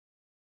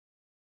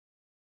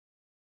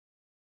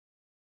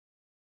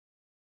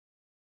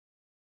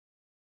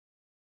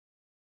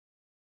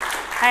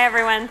Hi,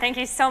 everyone. Thank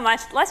you so much.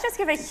 Let's just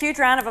give a huge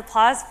round of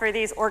applause for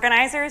these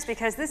organizers,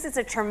 because this is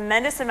a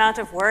tremendous amount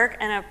of work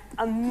and an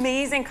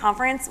amazing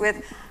conference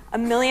with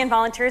 1 million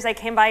volunteers. I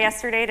came by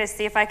yesterday to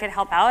see if I could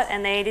help out,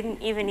 and they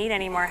didn't even need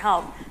any more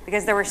help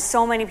because there were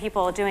so many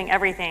people doing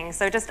everything.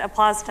 So just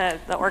applause to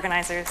the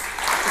organizers.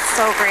 It's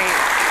so great.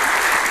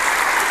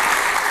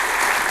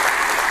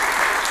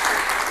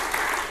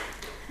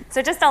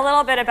 So just a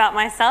little bit about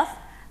myself.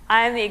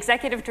 I'm the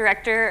executive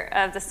director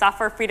of the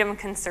Software Freedom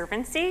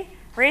Conservancy.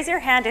 Raise your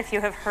hand if you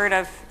have heard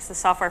of the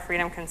Software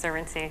Freedom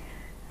Conservancy.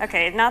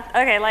 Okay,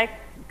 like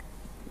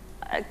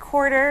a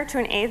quarter to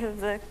an eighth of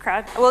the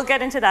crowd. We'll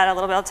get into that a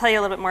little bit. I'll tell you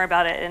a little bit more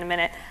about it in a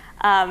minute.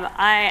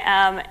 I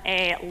am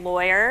a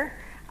lawyer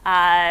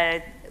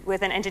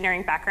with an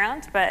engineering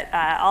background, but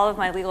all of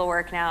my legal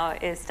work now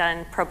is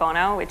done pro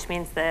bono, which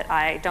means that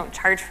I don't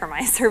charge for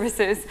my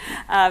services.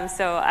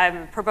 So I'm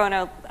a pro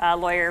bono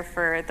lawyer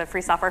for the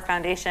Free Software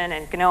Foundation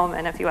and GNOME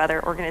and a few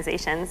other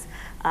organizations.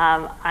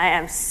 I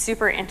am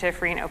super into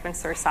free and open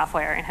source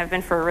software and have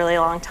been for a really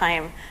long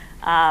time.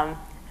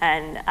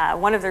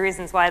 And one of the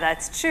reasons why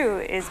that's true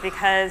is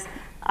because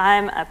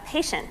I'm a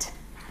patient.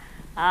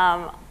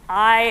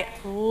 I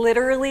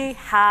literally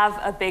have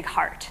a big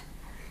heart.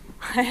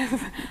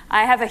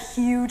 I have a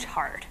huge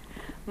heart.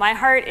 My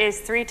heart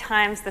is 3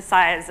 times the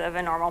size of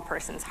a normal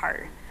person's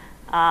heart,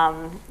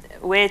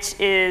 which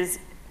is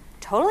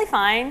totally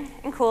fine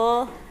and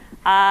cool.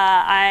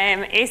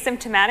 I'm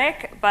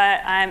asymptomatic,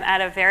 but I'm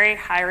at a very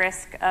high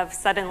risk of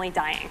suddenly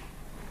dying.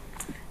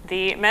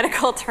 The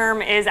medical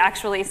term is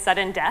actually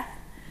sudden death,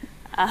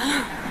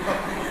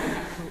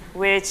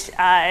 which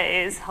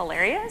is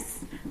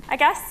hilarious, I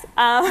guess.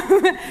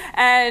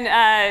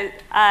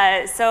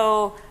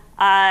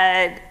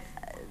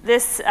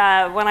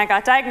 When I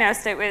got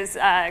diagnosed, it was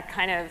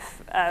kind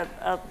of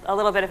a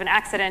little bit of an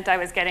accident. I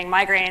was getting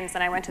migraines,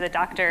 and I went to the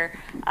doctor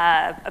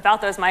about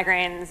those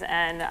migraines,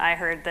 and I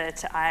heard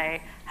that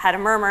I had a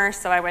murmur,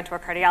 so I went to a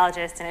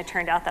cardiologist, and it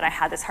turned out that I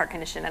had this heart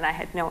condition, and I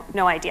had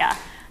no idea.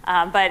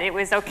 But it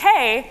was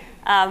okay,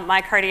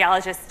 my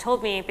cardiologist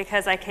told me,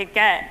 because I could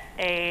get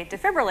a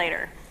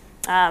defibrillator,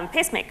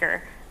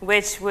 pacemaker,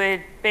 which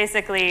would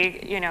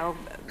basically,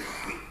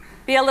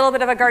 be a little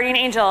bit of a guardian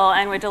angel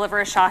and would deliver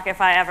a shock if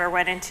I ever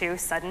went into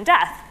sudden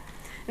death.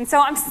 And so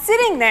I'm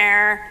sitting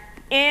there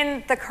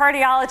in the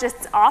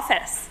cardiologist's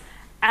office,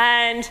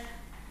 and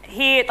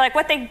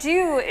what they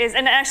do is,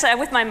 and actually I'm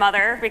with my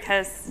mother,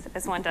 because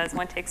as one does,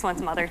 one takes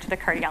one's mother to the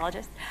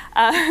cardiologist.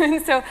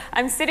 And so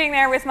I'm sitting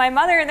there with my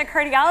mother in the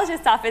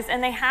cardiologist's office,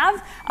 and they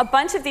have a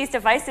bunch of these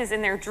devices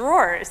in their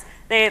drawers.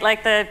 The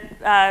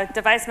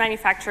device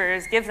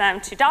manufacturers give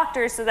them to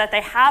doctors so that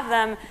they have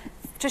them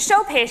to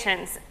show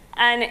patients.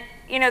 And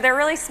they're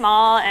really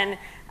small, and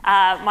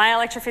my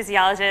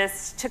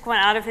electrophysiologist took one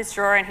out of his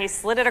drawer, and he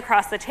slid it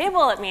across the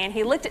table at me, and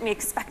he looked at me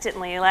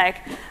expectantly, like,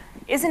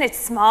 isn't it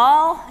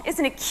small?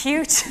 Isn't it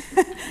cute?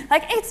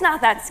 Like, it's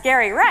not that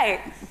scary, right?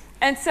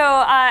 And so,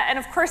 and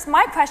of course,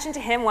 my question to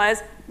him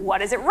was, what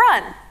does it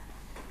run?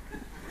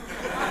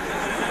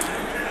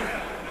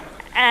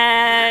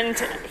 And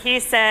he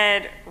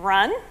said,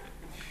 run?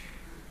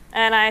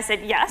 And I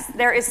said, yes,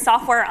 there is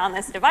software on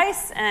this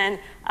device, and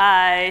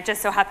it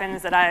just so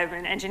happens that I'm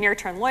an engineer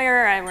turned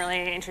lawyer. I'm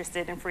really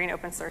interested in free and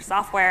open source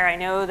software. I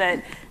know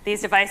that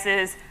these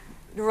devices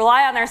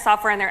rely on their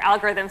software and their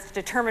algorithms to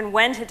determine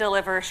when to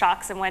deliver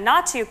shocks and when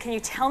not to. Can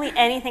you tell me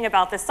anything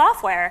about this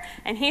software?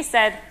 And he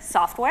said,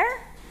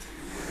 software?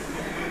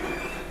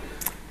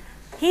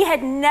 He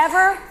had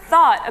never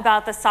thought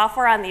about the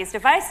software on these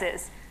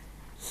devices.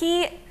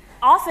 He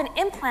often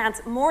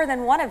implants more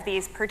than one of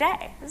these per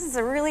day. This is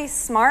a really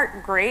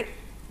smart, great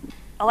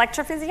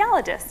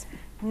electrophysiologist.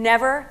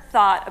 Never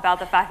thought about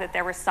the fact that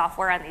there was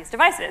software on these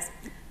devices.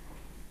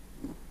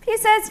 He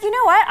says, you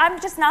know what, I'm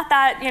just not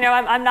that,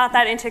 I'm not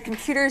that into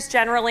computers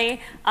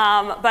generally,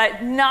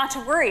 but not to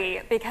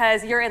worry,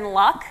 because you're in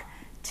luck.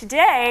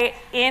 Today,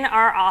 in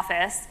our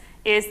office,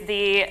 is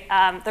the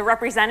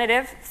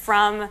representative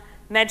from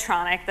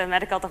Medtronic, the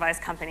medical device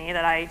company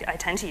that I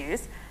tend to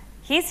use.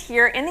 He's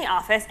here in the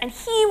office, and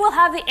he will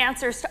have the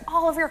answers to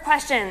all of your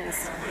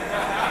questions.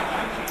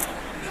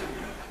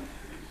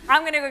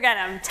 I'm going to go get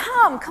him.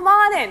 Tom, come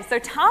on in. So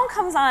Tom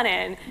comes on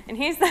in, and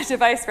he's the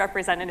device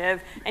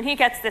representative, and he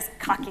gets this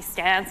cocky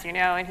stance,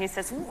 and he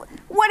says,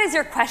 what is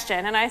your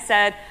question? And I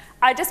said,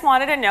 I just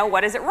wanted to know,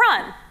 what does it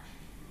run?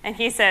 And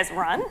he says,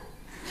 run?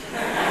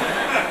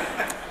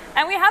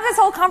 And we have this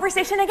whole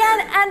conversation again,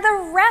 and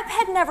the rep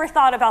had never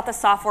thought about the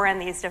software in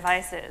these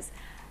devices.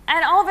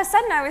 And all of a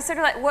sudden, I was sort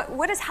of like,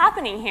 what is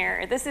happening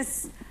here? This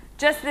is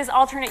just this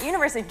alternate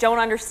universe I don't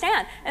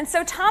understand. And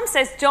so Tom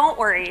says, don't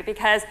worry,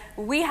 because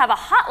we have a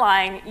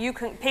hotline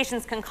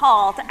patients can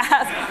call to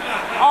ask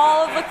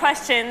all of the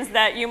questions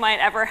that you might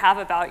ever have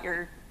about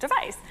your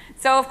device.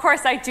 So of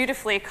course, I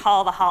dutifully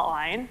call the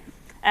hotline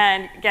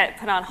and get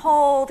put on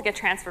hold, get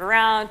transferred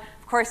around.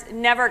 Of course,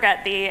 never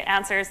get the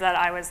answers that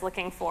I was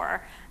looking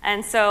for.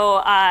 And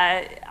so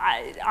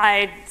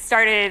I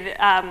started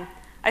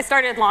I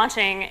started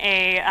launching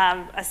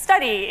a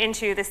study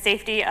into the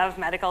safety of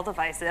medical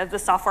devices, the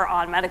software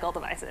on medical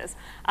devices.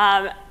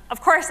 Of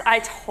course, I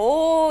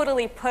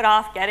totally put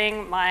off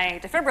getting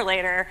my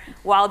defibrillator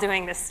while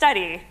doing this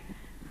study,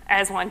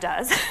 as one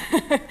does,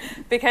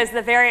 because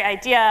the very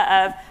idea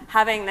of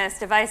having this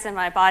device in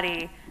my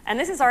body, and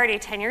this is already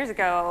 10 years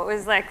ago, it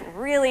was like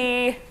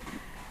really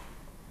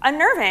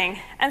unnerving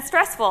and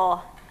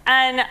stressful.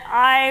 And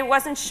I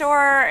wasn't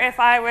sure if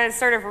I was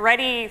sort of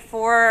ready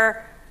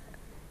for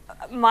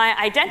my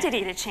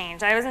identity to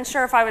change. I wasn't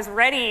sure if I was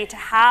ready to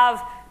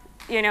have,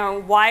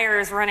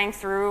 wires running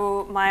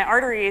through my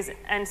arteries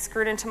and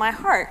screwed into my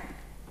heart.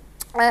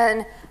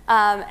 And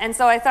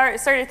so I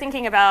started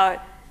thinking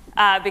about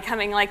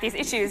becoming like these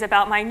issues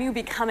about my new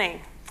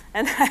becoming.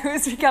 And I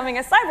was becoming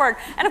a cyborg.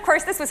 And of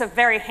course, this was a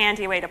very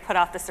handy way to put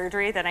off the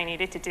surgery that I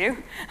needed to do.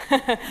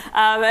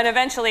 And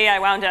eventually, I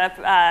wound up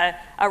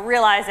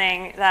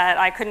realizing that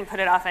I couldn't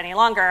put it off any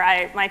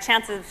longer. My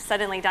chance of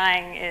suddenly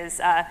dying is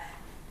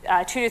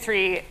 2 to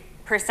 3%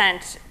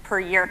 per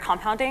year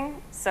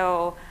compounding.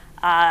 So,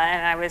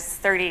 and I was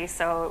 30,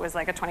 so it was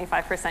like a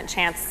 25%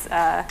 chance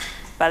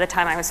by the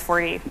time I was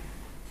 40.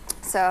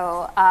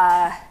 So,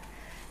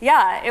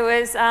 yeah, it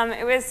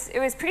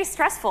was pretty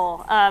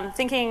stressful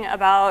thinking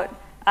about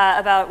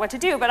what to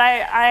do. But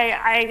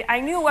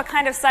I knew what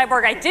kind of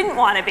cyborg I didn't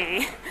want to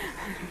be.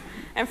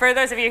 And for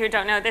those of you who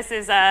don't know, this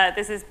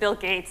is Bill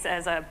Gates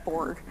as a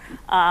Borg,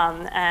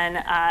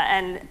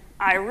 and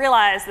I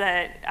realized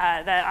that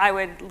I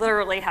would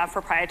literally have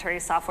proprietary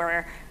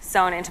software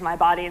sewn into my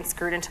body and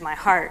screwed into my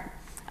heart.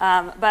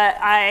 But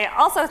I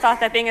also thought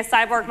that being a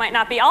cyborg might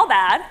not be all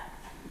bad.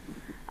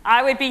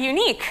 I would be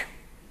unique.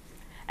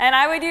 And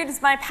I would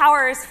use my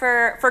powers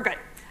for good,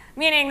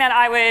 meaning that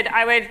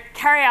I would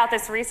carry out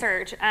this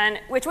research,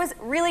 which was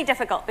really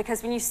difficult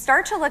because when you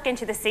start to look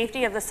into the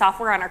safety of the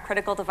software on our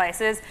critical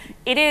devices,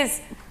 it is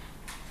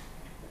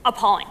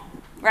appalling,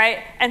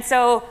 right? And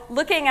so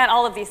looking at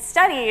all of these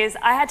studies,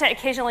 I had to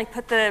occasionally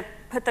put the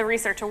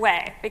research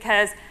away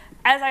because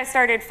as I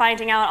started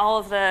finding out all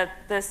of the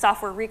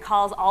software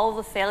recalls, all of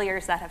the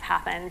failures that have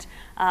happened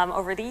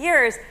over the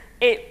years,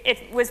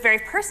 it was very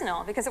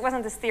personal because it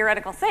wasn't this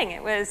theoretical thing.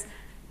 It was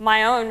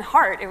my own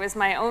heart, it was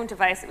my own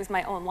device, it was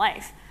my own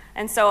life.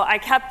 And so I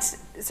kept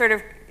sort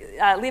of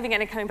leaving it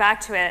and coming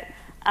back to it.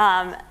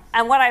 And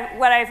what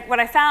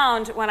I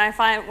found when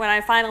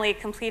I finally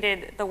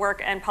completed the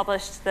work and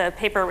published the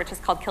paper, which is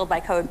called Killed by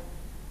Code,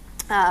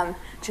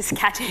 which is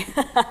catchy,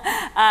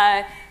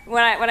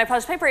 when I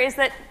published the paper, is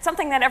that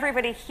something that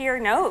everybody here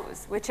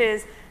knows, which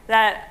is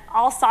that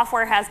all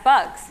software has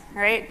bugs,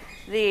 right?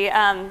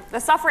 The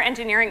Software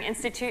Engineering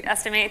Institute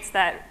estimates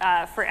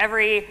that for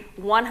every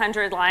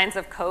 100 lines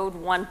of code,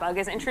 one bug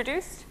is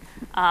introduced.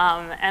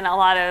 And a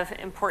lot of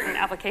important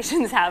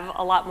applications have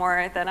a lot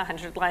more than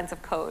 100 lines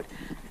of code.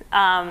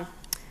 And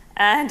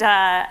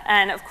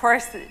of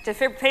course,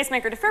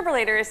 pacemaker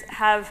defibrillators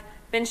have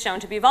been shown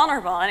to be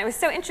vulnerable. And it was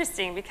so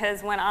interesting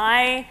because when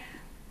I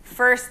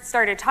first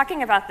started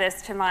talking about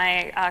this to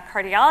my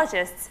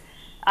cardiologists,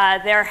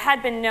 there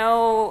had been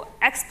no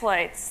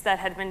exploits that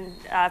had been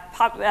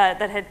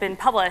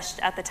published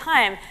at the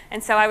time,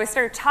 and so I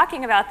started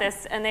talking about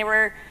this, and they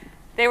were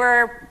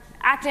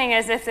acting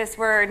as if this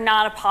were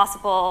not a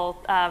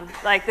possible,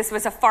 like this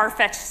was a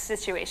far-fetched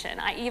situation.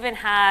 I even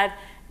had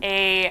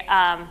an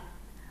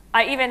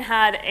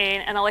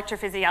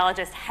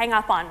electrophysiologist hang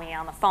up on me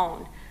on the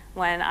phone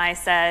when I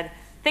said,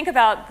 think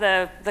about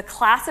the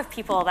class of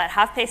people that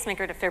have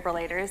pacemaker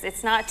defibrillators.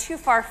 It's not too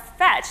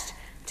far-fetched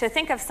to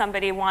think of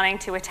somebody wanting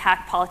to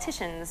attack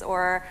politicians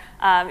or,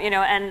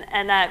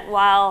 and that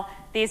while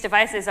these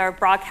devices are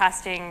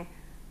broadcasting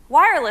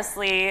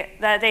wirelessly,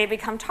 that they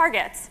become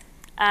targets.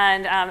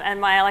 And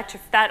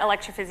that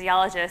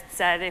electrophysiologist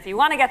said, if you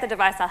want to get the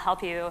device, I'll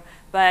help you,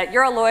 but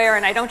you're a lawyer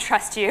and I don't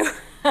trust you.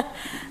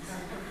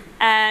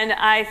 And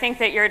I think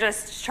that you're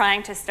just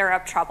trying to stir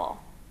up trouble.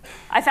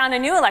 I found a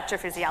new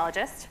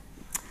electrophysiologist,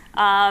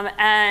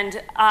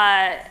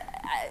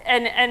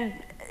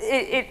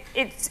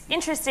 it's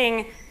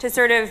interesting to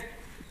sort of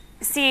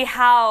see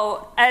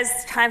how,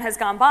 as time has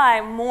gone by,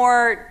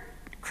 more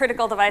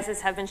critical devices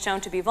have been shown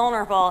to be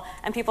vulnerable,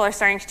 and people are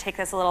starting to take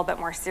this a little bit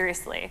more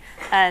seriously.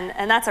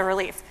 And that's a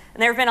relief.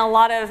 And there have been a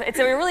lot of, it's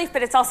a relief,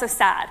 but it's also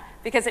sad,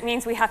 because it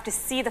means we have to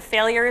see the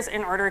failures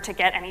in order to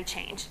get any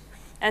change.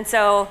 And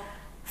so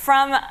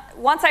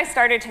once I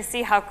started to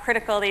see how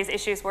critical these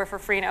issues were for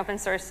free and open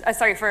source,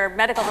 for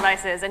medical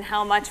devices and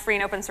how much free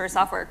and open source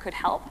software could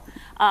help,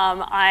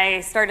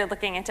 I started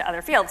looking into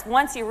other fields.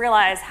 Once you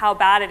realize how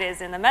bad it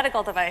is in the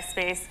medical device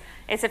space,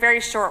 it's a very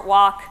short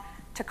walk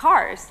to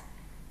cars,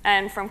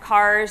 and from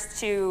cars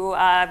to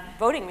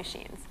voting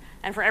machines,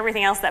 and for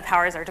everything else that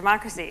powers our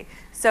democracy,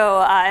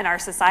 so in our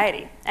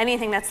society,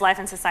 anything that's life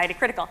and society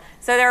critical.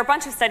 So there are a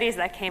bunch of studies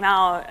that came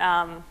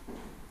out.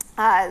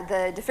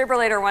 The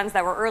defibrillator ones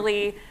that were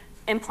early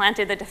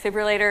implanted the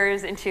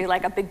defibrillators into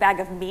like a big bag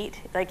of meat.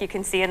 Like you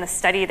can see in the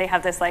study, they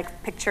have this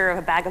like picture of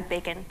a bag of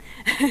bacon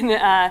and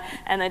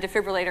the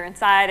defibrillator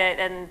inside it,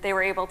 and they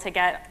were able to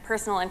get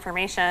personal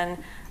information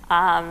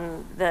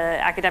the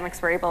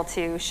academics were able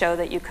to show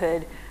that you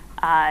could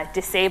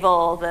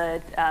disable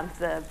the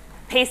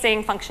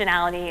pacing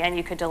functionality, and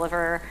you could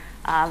deliver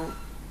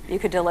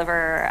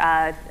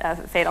a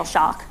fatal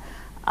shock.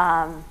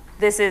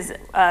 This is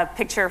a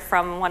picture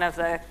from one of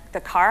the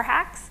car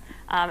hacks.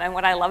 And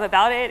what I love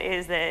about it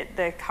is that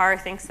the car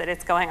thinks that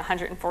it's going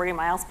 140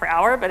 miles per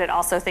hour, but it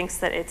also thinks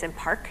that it's in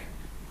park.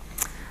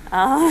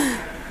 And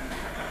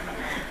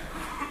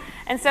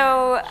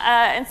so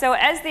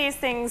as these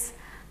things,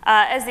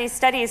 as these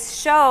studies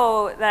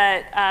show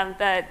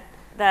that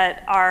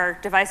our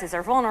devices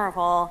are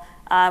vulnerable,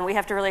 we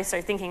have to really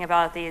start thinking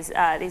about these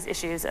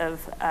issues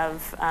of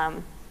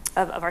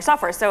our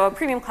software. So a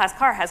premium class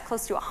car has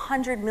close to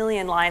 100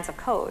 million lines of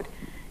code.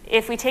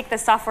 If we take the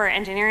Software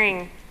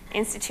Engineering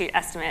Institute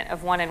estimate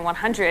of 1 in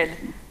 100,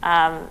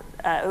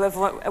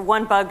 of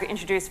one bug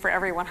introduced for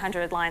every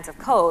 100 lines of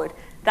code,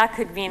 that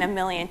could mean 1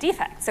 million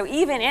defects. So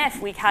even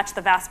if we catch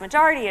the vast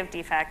majority of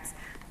defects,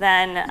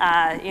 then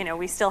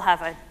we still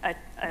have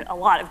a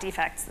lot of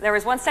defects. There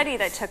was one study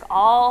that took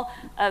all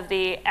of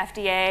the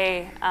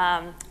FDA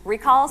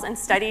recalls and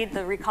studied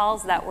the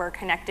recalls that were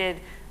connected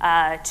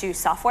to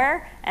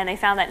software, and they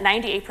found that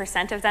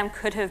 98% of them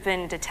could have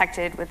been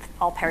detected with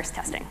all pairs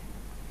testing.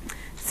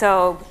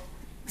 So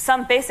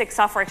some basic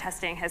software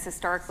testing has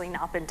historically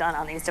not been done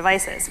on these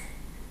devices.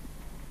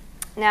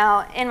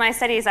 Now, in my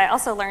studies, I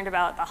also learned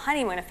about the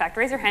honeymoon effect.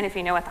 Raise your hand if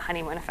you know what the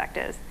honeymoon effect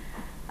is.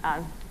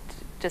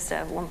 Just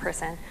one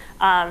person.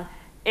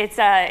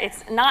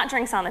 It's not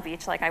drinks on the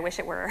beach, like I wish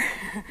it were,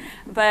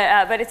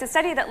 but it's a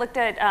study that looked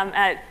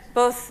at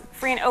both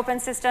free and open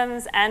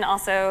systems and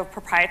also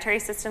proprietary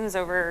systems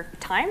over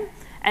time.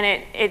 And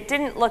it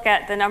didn't look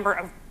at the number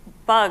of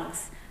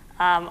bugs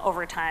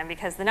over time,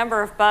 because the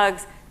number of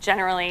bugs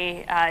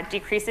generally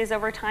decreases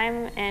over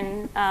time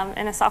in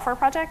a software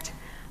project.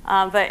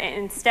 But it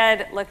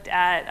instead looked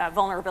at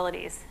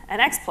vulnerabilities and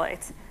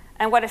exploits.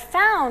 And what it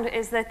found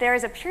is that there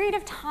is a period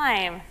of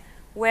time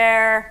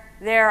where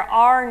there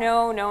are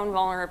no known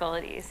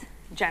vulnerabilities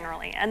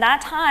generally. And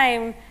that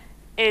time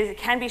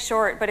can be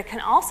short, but it can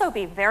also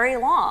be very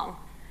long.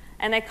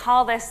 And they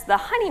call this the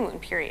honeymoon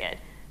period.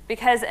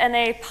 And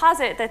they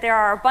posit that there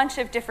are a bunch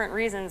of different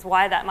reasons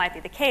why that might be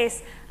the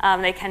case.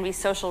 They can be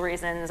social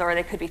reasons, or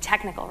they could be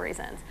technical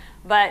reasons.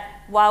 But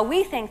while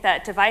we think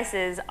that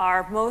devices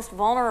are most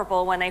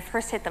vulnerable when they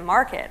first hit the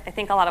market, I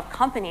think a lot of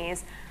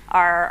companies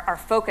are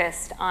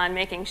focused on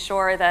making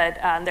sure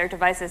that their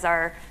devices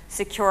are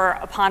secure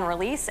upon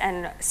release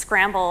and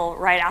scramble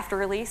right after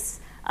release.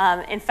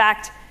 In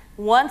fact,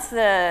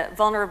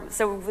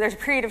 so there's a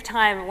period of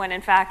time when, in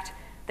fact,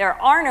 there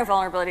are no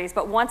vulnerabilities,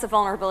 but once a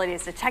vulnerability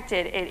is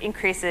detected, it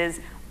increases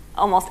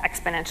almost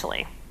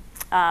exponentially.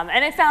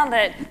 And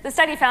the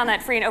study found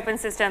that free and open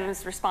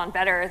systems respond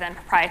better than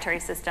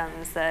proprietary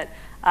systems, that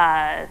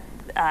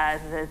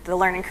the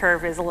learning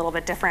curve is a little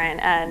bit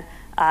different, and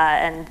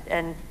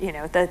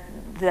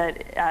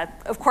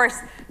of course,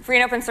 free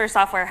and open source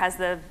software has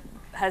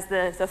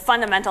the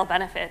fundamental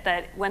benefit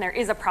that when there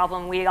is a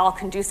problem, we all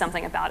can do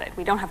something about it.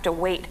 We don't have to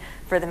wait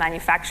for the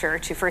manufacturer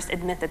to first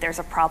admit that there's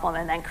a problem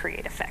and then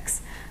create a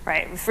fix,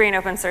 right? With free and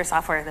open source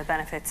software, the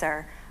benefits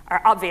are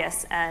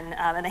obvious,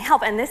 and they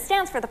help. And this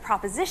stands for the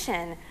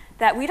proposition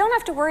that we don't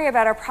have to worry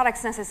about our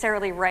products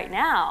necessarily right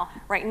now.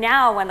 Right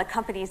now, when the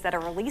companies that are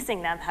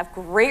releasing them have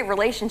great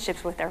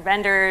relationships with their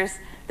vendors,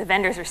 the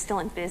vendors are still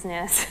in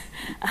business,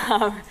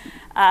 but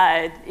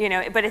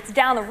it's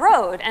down the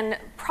road. And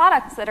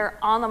products that are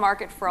on the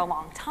market for a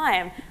long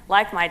time,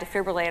 like my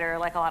defibrillator,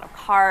 like a lot of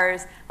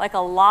cars, like a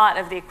lot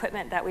of the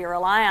equipment that we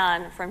rely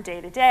on from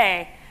day to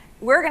day,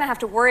 we're going to have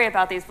to worry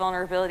about these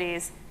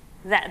vulnerabilities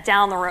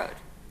down the road.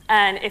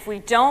 And if we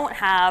don't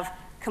have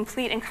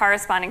complete and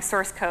corresponding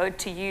source code,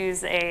 to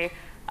use a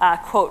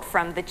quote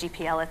from the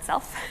GPL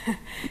itself,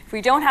 if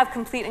we don't have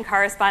complete and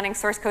corresponding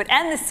source code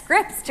and the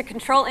scripts to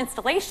control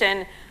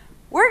installation,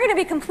 we're going to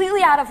be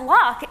completely out of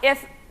luck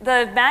if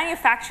the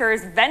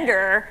manufacturer's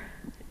vendor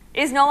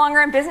is no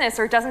longer in business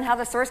or doesn't have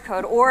the source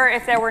code, or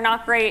if there were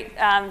not great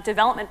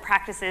development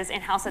practices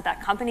in-house at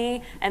that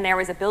company and there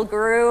was a build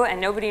guru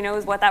and nobody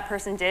knows what that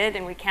person did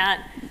and we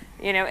can't,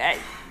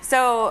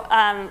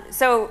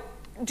 so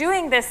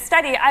doing this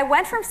study, I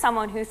went from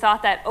someone who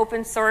thought that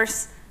open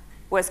source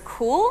was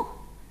cool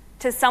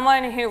to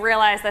someone who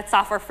realized that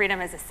software freedom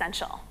is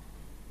essential.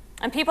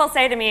 And people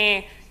say to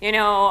me,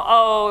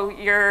 oh,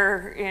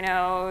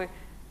 you're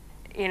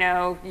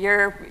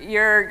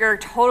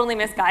totally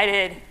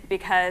misguided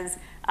because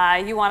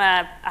you want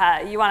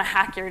to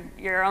hack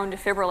your own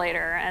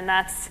defibrillator, and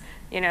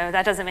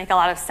that doesn't make a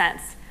lot of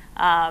sense.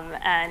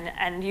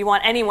 And you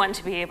want anyone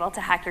to be able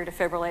to hack your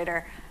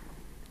defibrillator.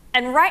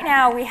 And right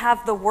now, we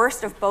have the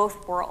worst of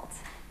both worlds.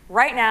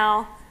 Right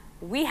now,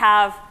 we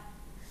have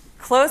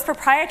closed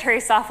proprietary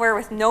software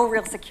with no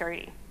real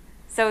security.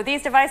 So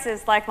these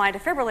devices, like my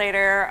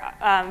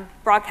defibrillator,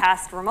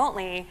 broadcast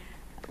remotely,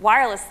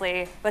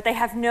 wirelessly, but they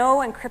have no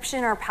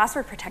encryption or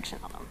password protection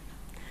on them.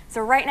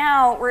 So right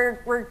now,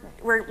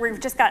 we've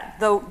just got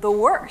the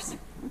worst.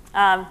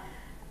 And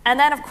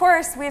then, of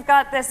course,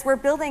 we're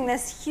building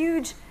this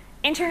huge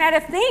Internet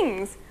of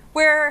Things,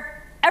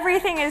 where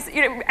everything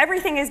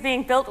is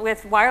being built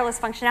with wireless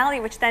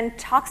functionality, which then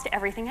talks to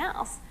everything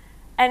else.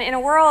 And in a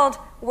world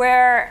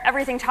where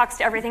everything talks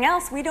to everything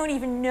else, we don't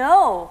even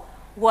know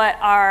what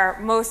our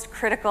most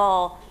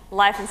critical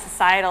life and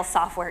societal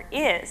software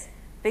is,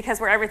 because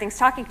where everything's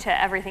talking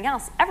to everything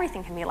else,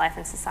 everything can be life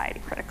and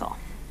society critical.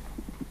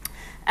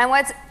 And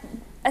what's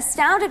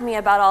astounded me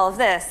about all of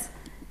this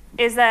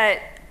is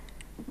that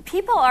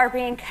people are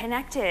being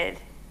connected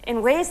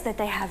in ways that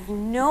they have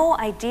no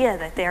idea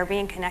that they are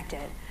being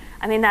connected.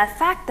 I mean, that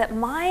fact that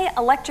my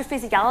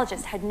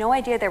electrophysiologist had no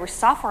idea there was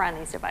software on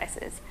these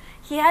devices.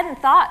 He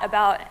hadn't thought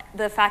about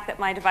the fact that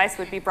my device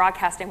would be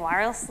broadcasting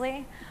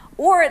wirelessly,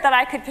 or that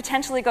I could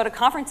potentially go to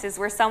conferences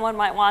where someone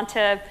might want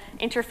to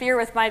interfere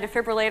with my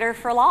defibrillator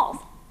for lols,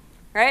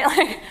 right?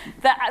 Like,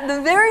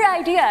 the very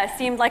idea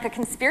seemed like a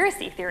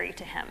conspiracy theory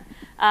to him.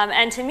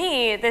 And to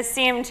me, this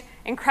seemed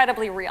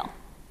incredibly real.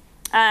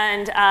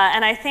 And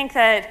I think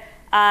that,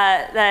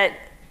 that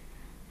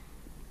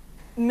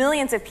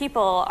millions of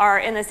people are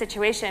in the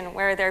situation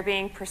where they're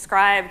being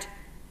prescribed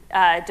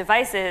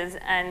devices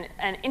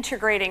and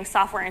integrating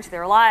software into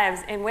their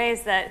lives in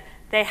ways that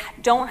they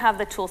don't have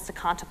the tools to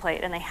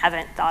contemplate and they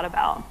haven't thought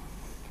about.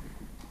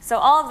 So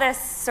all of this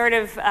sort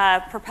of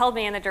propelled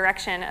me in the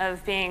direction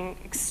of being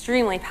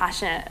extremely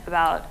passionate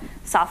about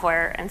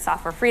software and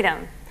software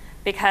freedom,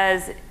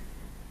 because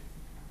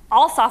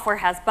all software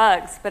has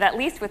bugs, but at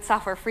least with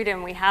software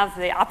freedom, we have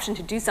the option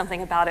to do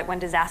something about it when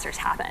disasters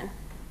happen.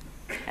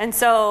 And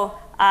so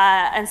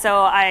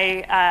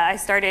I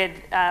started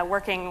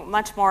working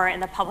much more in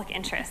the public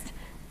interest.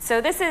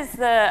 So this is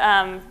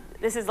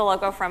the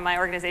logo from my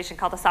organization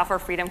called the Software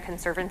Freedom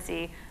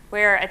Conservancy.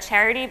 We're a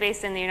charity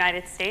based in the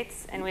United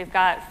States, and we've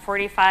got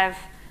 45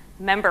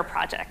 member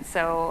projects.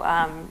 So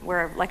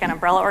we're like an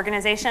umbrella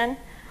organization.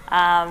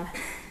 And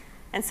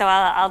so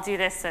I'll do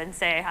this and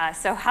say,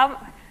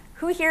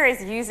 who here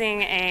is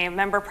using a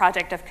member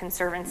project of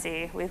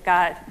Conservancy? We've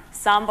got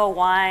Samba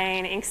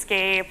Wine,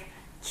 Inkscape,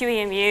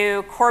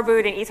 QEMU,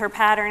 Coreboot, and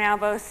Etherpad are now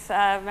both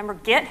member.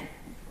 Git?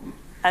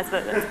 That's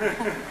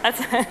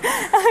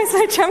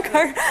my trump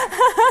card.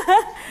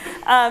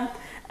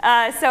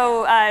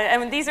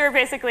 And these are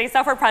basically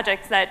software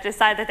projects that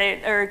decide that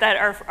that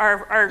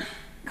are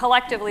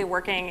collectively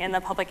working in the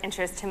public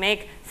interest to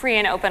make free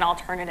and open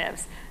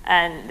alternatives.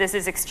 And this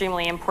is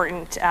extremely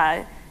important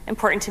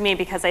to me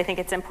because I think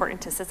it's important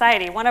to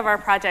society. One of our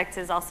projects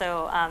is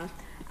also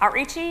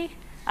Outreachy.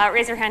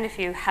 Raise your hand if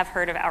you have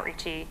heard of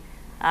Outreachy.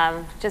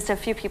 Just a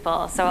few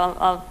people, so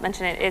I'll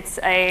mention it. It's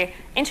an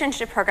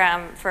internship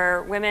program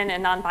for women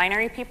and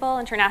non-binary people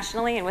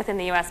internationally and within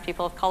the US,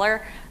 people of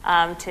color,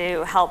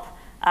 to help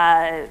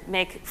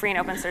make free and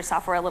open source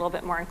software a little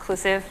bit more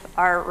inclusive.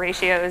 Our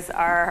ratios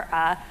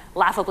are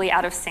laughably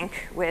out of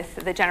sync with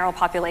the general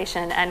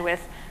population and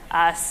with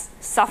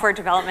software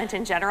development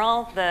in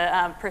general.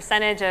 The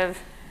percentage of,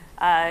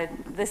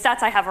 the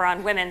stats I have are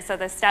on women, so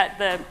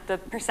the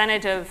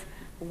percentage of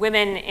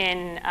women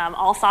in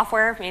all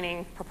software,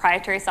 meaning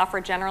proprietary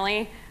software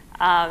generally,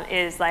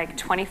 is like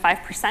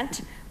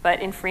 25%.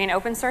 But in free and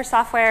open source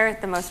software,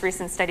 the most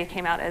recent study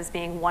came out as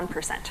being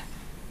 1%.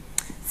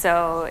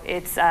 So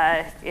it's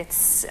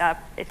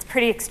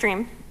pretty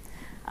extreme.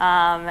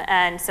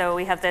 And so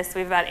we have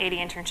about 80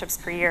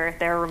 internships per year.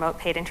 They're remote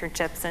paid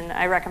internships, and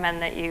I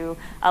recommend that you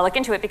look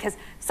into it because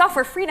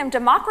software freedom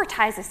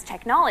democratizes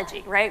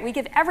technology, right? We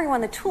give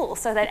everyone the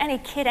tools so that any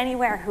kid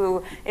anywhere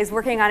who is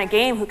working on a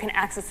game who can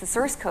access the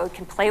source code,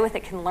 can play with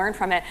it, can learn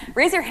from it.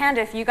 Raise your hand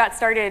if you got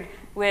started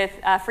with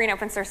free and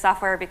open source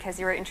software because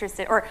you were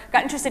interested, or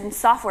got interested in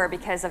software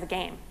because of a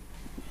game.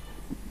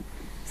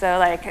 So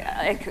like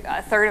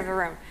a third of the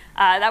room.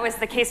 That was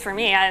the case for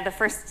me. The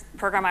first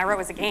program I wrote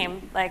was a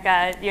game. Like,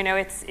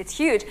 it's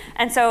huge.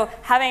 And so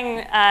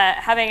having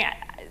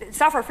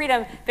software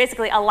freedom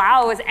basically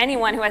allows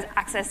anyone who has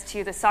access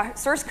to the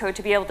source code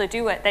to be able to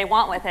do what they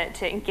want with it,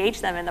 to engage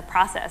them in the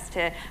process,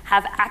 to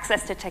have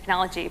access to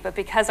technology. But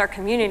because our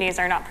communities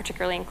are not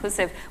particularly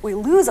inclusive, we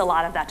lose a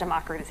lot of that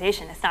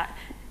democratization.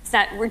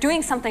 We're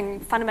doing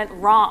something fundamentally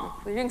wrong.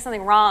 We're doing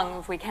something wrong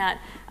if we can't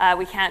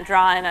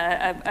draw in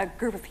a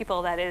group of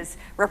people that is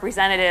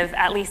representative,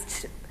 at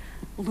least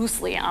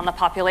loosely, on the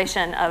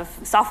population of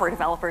software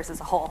developers as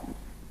a whole.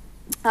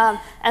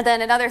 And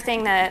then another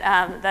thing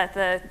that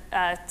the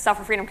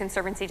Software Freedom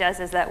Conservancy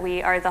does is that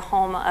we are the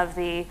home of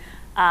the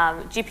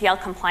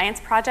GPL compliance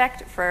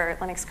project for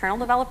Linux kernel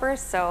developers.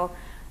 So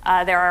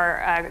there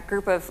are a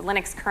group of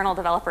Linux kernel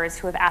developers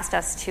who have asked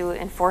us to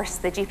enforce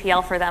the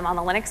GPL for them on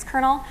the Linux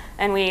kernel.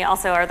 And we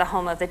also are the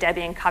home of the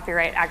Debian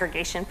copyright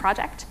aggregation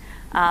project.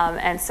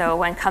 And so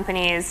when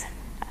companies,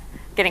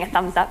 getting a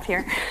thumbs up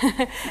here.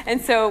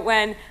 And so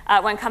when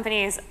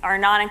companies are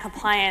not in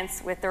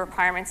compliance with the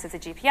requirements of the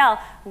GPL,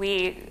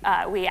 we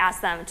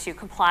ask them to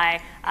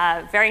comply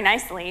very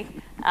nicely.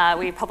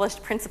 We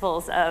published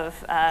principles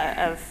of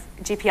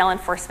GPL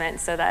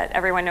enforcement so that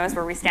everyone knows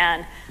where we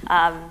stand,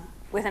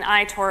 with an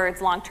eye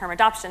towards long-term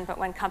adoption. But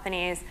when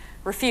companies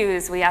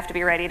refuse, we have to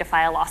be ready to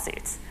file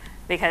lawsuits,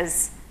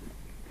 because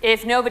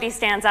if nobody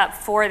stands up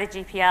for the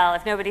GPL,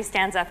 if nobody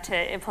stands up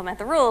to implement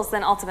the rules,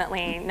 then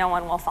ultimately no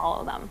one will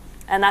follow them.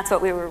 And that's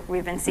what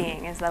we've been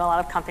seeing, is that a lot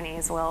of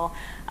companies will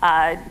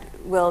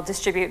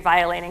distribute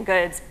violating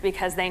goods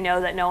because they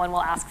know that no one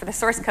will ask for the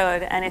source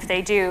code, and if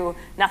they do,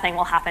 nothing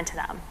will happen to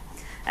them.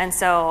 And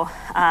so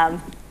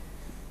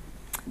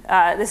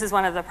this is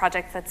one of the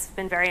projects that's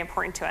been very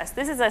important to us.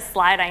 This is a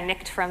slide I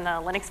nicked from the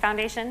Linux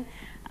Foundation.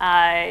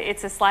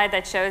 It's a slide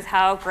that shows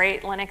how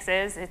great Linux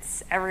is.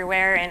 It's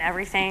everywhere and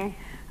everything.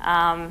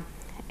 A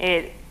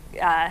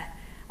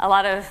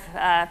lot of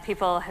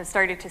people have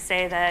started to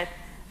say that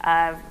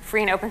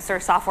free and open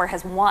source software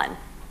has won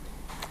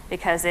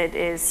because it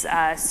is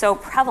so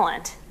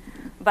prevalent.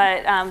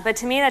 But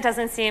to me, that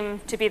doesn't seem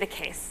to be the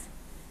case.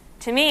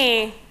 To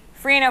me,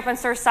 free and open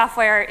source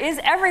software is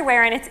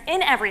everywhere and it's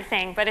in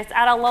everything, but it's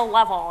at a low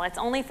level. It's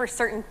only for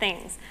certain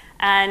things.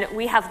 And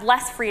we have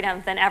less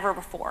freedom than ever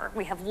before.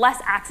 We have less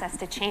access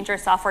to change our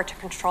software, to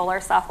control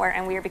our software,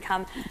 and we have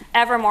become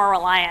ever more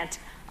reliant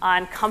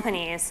on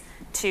companies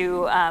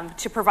to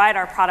provide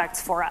our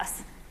products for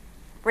us.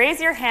 Raise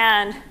your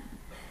hand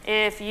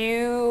if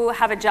you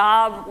have a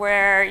job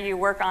where you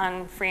work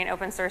on free and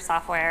open source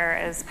software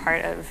as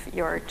part of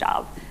your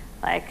job.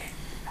 Like,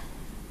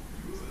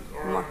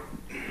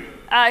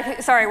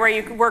 sorry, where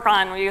you work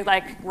on, where you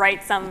like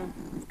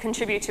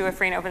contribute to a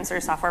free and open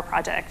source software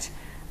project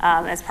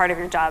as part of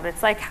your job.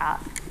 It's like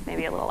half,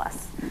 maybe a little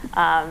less.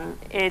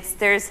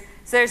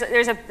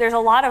 There's a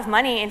lot of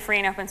money in free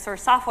and open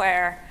source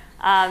software,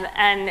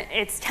 and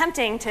it's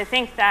tempting to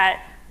think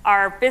that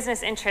our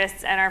business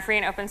interests and our free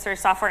and open source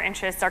software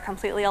interests are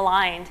completely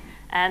aligned,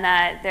 and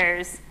that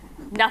there's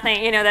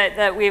nothing,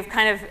 that we've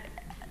kind of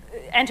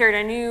entered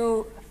a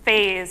new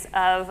phase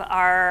of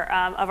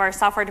our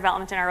software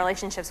development and our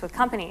relationships with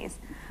companies.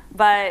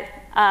 But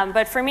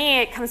for me,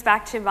 it comes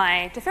back to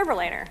my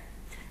defibrillator.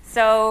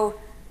 So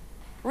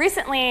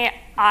recently,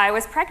 I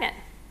was pregnant.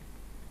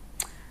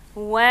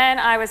 When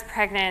I was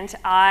pregnant,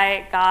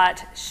 I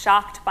got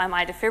shocked by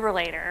my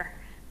defibrillator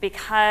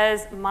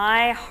because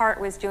my heart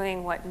was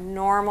doing what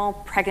normal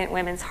pregnant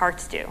women's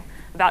hearts do.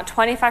 About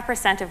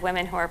 25% of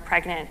women who are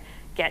pregnant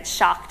get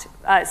shocked.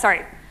 About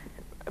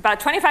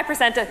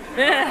 25% of,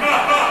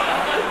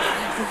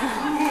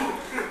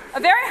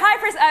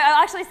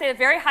 I'll actually say a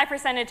very high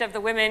percentage of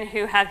the women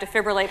who have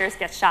defibrillators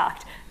get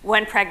shocked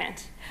when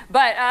pregnant.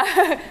 But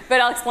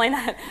I'll explain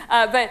that.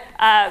 But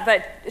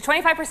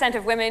 25%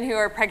 of women who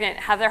are pregnant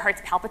have their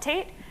hearts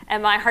palpitate,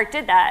 and my heart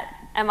did that.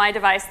 And my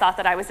device thought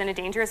that I was in a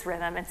dangerous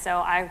rhythm, and so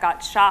I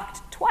got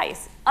shocked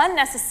twice,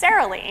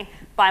 unnecessarily,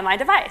 by my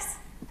device.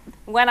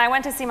 When I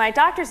went to see my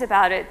doctors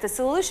about it, the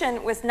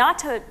solution was not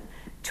to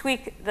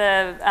tweak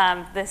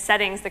the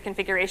settings, the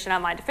configuration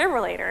on my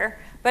defibrillator,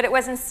 but it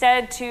was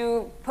instead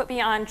to put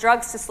me on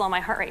drugs to slow my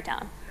heart rate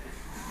down.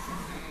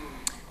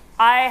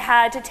 I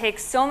had to take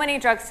so many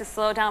drugs to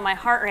slow down my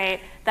heart rate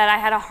that I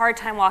had a hard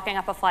time walking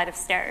up a flight of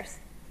stairs.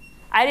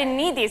 I didn't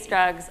need these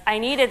drugs. I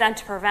needed them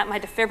to prevent my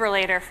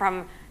defibrillator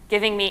from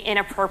giving me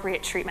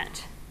inappropriate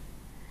treatment.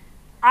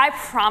 I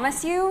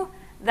promise you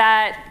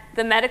that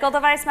the medical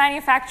device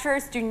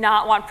manufacturers do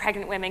not want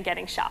pregnant women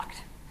getting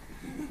shocked.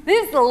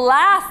 This is the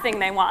last thing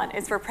they want,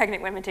 is for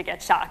pregnant women to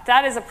get shocked.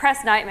 That is a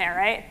press nightmare,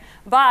 right?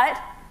 But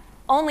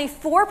only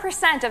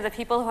 4% of the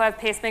people who have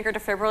pacemaker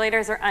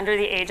defibrillators are under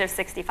the age of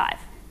 65.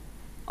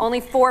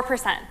 Only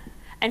 4%.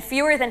 And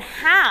fewer than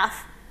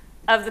half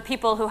of the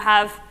people who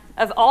have,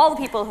 of all the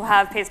people who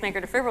have pacemaker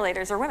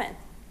defibrillators are women.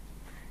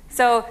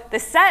 So the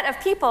set of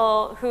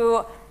people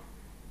who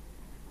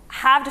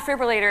have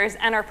defibrillators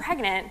and are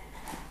pregnant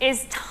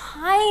is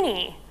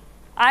tiny.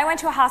 I went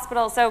to a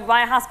hospital, so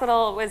my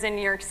hospital was in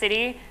New York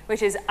City,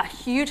 which is a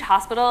huge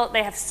hospital.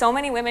 They have so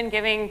many women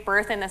giving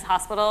birth in this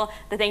hospital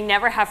that they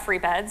never have free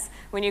beds.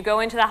 When you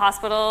go into the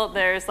hospital,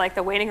 there's like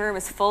the waiting room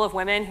is full of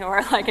women who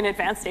are like in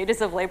advanced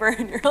stages of labor,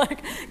 and you're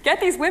like, get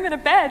these women a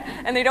bed,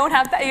 and they don't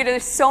have bed.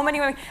 There's so many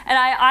women. And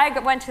I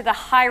went to the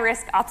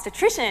high-risk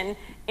obstetrician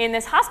in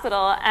this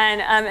hospital,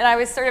 and I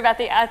was sort of at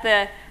the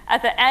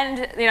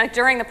end,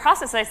 during the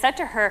process, I said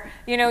to her,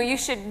 you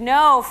should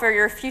know for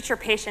your future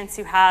patients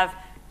who have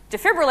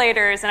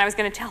defibrillators, and I was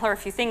going to tell her a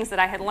few things that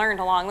I had learned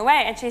along the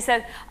way, and she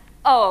said,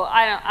 "Oh,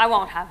 I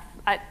don't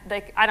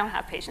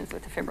have patients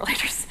with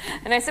defibrillators."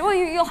 And I said, "Well,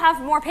 you'll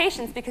have more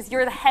patients because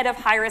you're the head of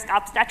high-risk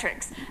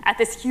obstetrics at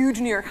this huge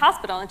New York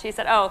hospital." And she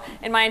said, "Oh,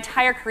 in my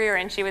entire career,"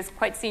 and she was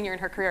quite senior in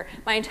her career,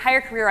 "my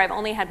entire career, I've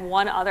only had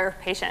one other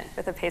patient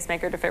with a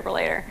pacemaker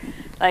defibrillator.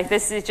 Like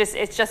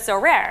it's just so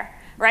rare,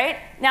 right?"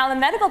 Now, the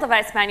medical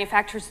device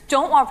manufacturers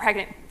don't want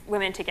pregnant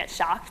women to get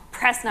shocked,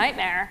 press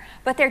nightmare,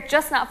 but they're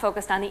just not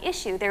focused on the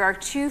issue. There are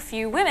too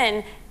few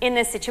women in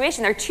this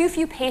situation. There are too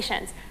few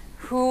patients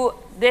who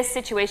this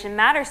situation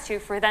matters to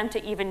for them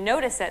to even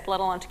notice it,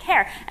 let alone to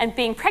care. And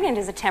being pregnant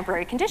is a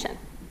temporary condition.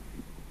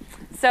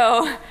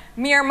 So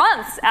mere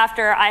months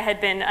after I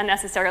had been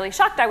unnecessarily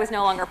shocked, I was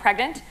no longer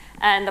pregnant,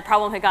 and the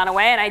problem had gone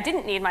away, and I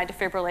didn't need my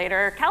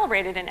defibrillator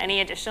calibrated in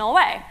any additional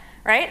way,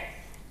 right?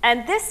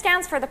 And this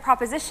stands for the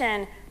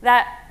proposition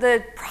that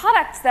the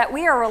products that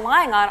we are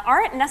relying on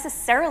aren't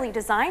necessarily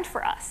designed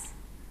for us,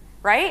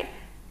 right?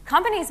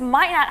 Companies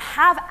might not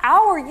have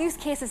our use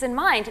cases in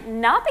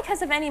mind, not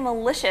because of any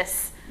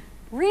malicious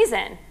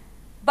reason,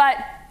 but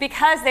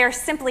because they're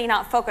simply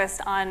not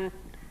focused on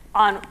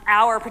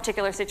our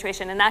particular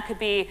situation. And that could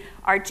be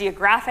our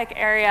geographic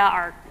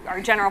area,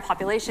 our general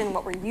population,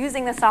 what we're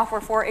using the software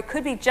for. It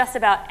could be just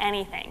about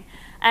anything.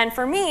 And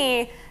for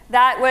me,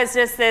 that was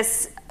just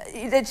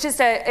it's just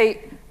a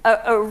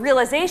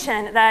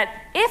realization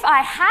that if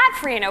I had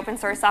free and open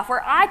source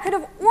software, I could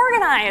have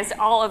organized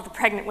all of the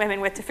pregnant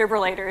women with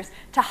defibrillators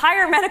to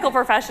hire medical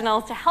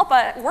professionals to help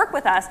work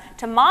with us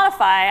to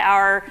modify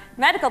our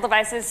medical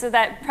devices so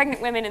that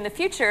pregnant women in the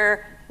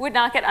future would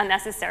not get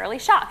unnecessarily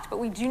shocked. But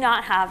we do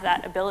not have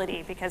that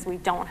ability because we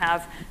don't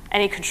have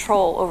any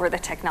control over the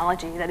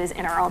technology that is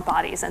in our own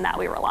bodies and that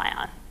we rely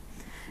on.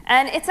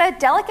 And it's a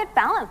delicate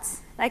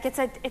balance. Like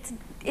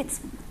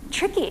it's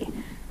tricky,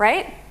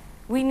 right?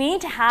 We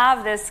need to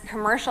have this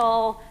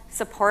commercial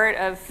support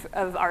of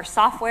our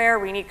software.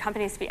 We need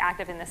companies to be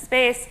active in this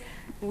space.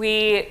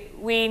 We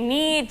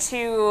need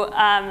to,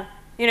 and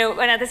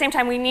at the same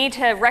time, we need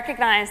to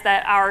recognize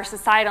that our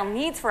societal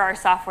needs for our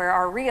software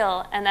are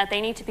real and that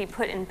they need to be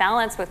put in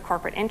balance with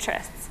corporate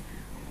interests.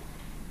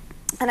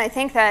 And I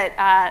think that,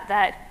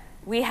 that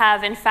we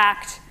have, in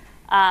fact,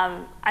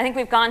 I think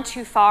we've gone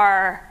too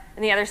far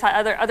in the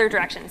other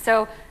direction.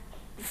 So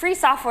free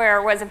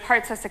software was in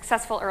part so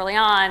successful early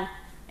on,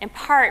 in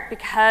part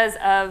because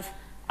of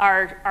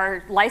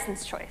our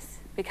license choice,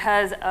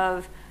 because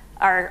of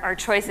our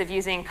choice of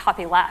using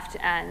copyleft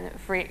and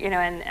free,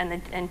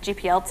 and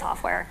GPL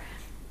software,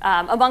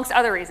 amongst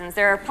other reasons.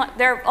 There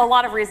are a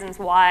lot of reasons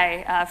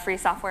why free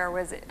software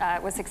was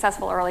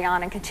successful early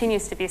on and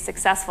continues to be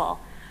successful.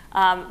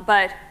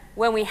 But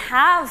when we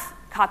have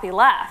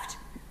copyleft,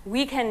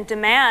 we can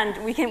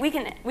demand, we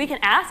can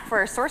ask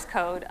for a source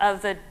code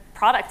of the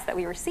products that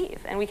we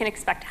receive, and we can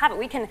expect to have it.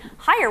 We can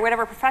hire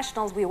whatever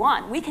professionals we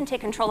want. We can take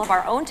control of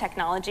our own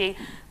technology.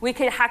 We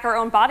could hack our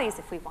own bodies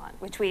if we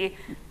want, which we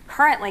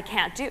currently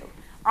can't do.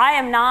 I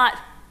am not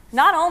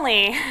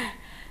only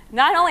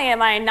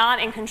am I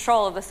not in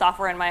control of the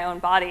software in my own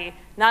body,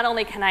 not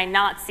only can I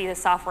not see the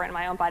software in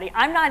my own body,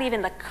 I'm not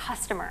even the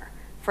customer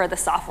for the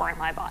software in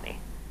my body.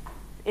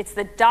 It's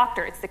the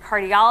doctor, it's the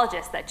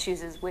cardiologist that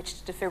chooses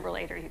which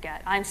defibrillator you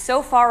get. I'm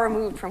so far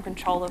removed from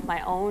control of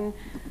my own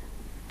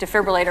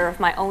defibrillator, of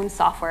my own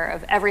software,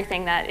 of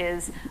everything that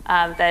is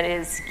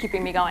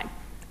keeping me going.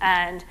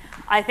 And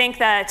I think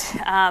that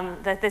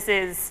that this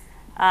is,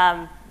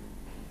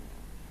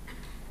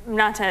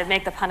 not to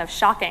make the pun of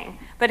shocking,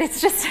 but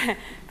it's just,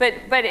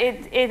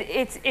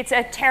 it's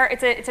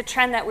a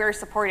trend that we're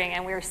supporting,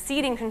 and we're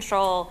ceding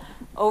control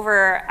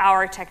over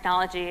our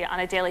technology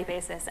on a daily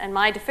basis. And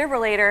my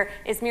defibrillator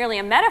is merely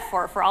a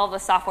metaphor for all of the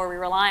software we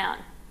rely on.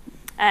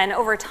 And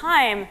over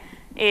time,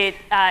 it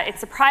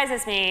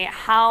surprises me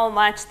how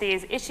much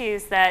these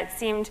issues that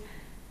seemed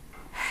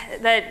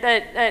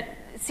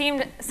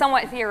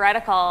somewhat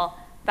theoretical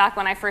back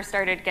when I first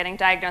started getting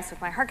diagnosed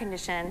with my heart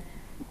condition,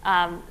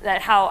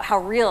 that how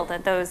real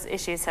that those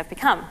issues have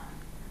become.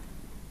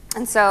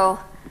 And so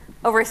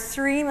over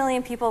 3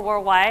 million people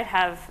worldwide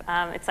have,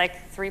 it's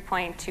like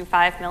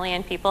 3.25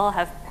 million people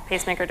have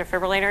pacemaker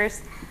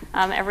defibrillators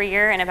every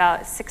year, and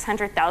about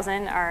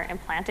 600,000 are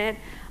implanted.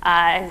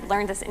 I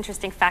learned this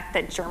interesting fact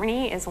that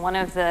Germany is one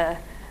of the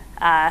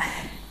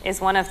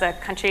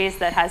countries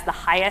that has the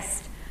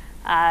highest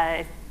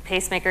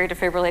pacemaker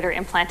defibrillator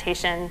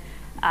implantation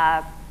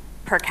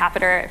per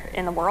capita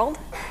in the world.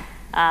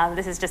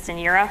 This is just in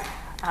Europe,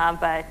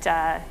 but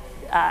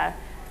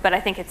I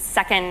think it's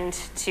second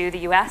to the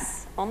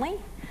US only.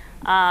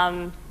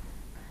 And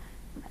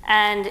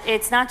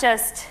it's not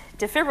just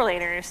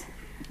defibrillators.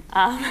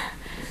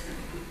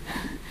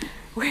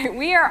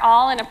 We are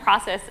all in a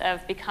process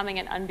of becoming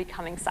and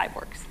unbecoming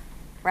cyborgs,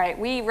 right?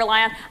 We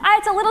rely on,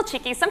 it's a little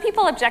cheeky. Some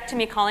people object to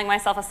me calling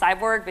myself a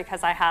cyborg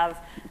because I have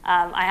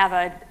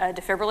a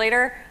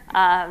defibrillator.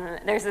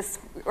 There's this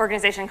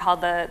organization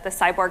called the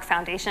Cyborg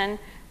Foundation,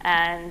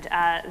 and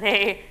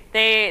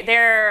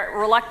they're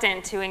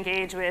reluctant to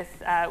engage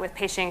with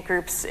patient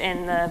groups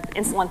in the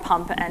insulin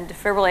pump and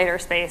defibrillator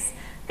space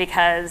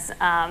because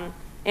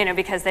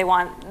because they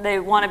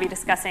want to be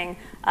discussing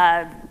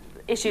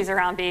issues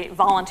around the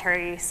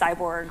voluntary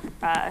cyborg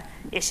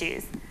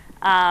issues.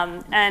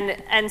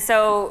 And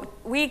so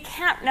we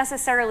can't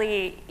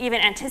necessarily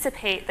even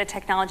anticipate the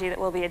technology that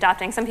we'll be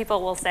adopting. Some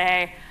people will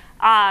say,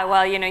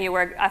 well,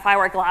 if I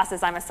wear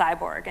glasses, I'm a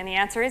cyborg. And the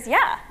answer is,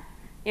 yeah.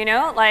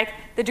 Like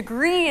the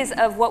degrees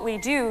of what we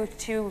do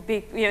to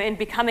be, in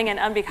becoming and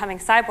unbecoming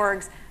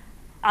cyborgs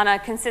on a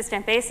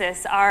consistent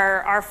basis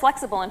are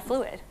flexible and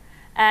fluid.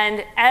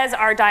 And as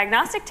our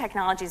diagnostic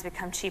technologies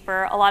become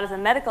cheaper, a lot of the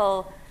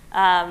medical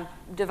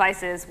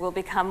devices will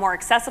become more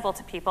accessible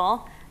to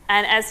people.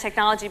 And as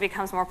technology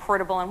becomes more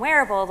portable and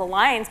wearable, the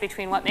lines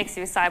between what makes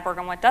you a cyborg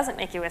and what doesn't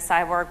make you a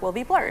cyborg will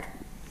be blurred.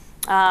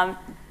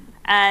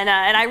 And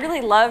I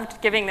really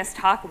loved giving this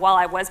talk while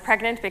I was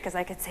pregnant because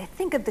I could say,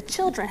 think of the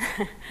children.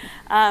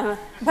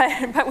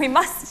 But we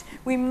must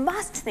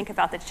think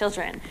about the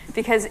children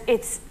because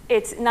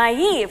it's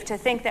naive to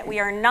think that we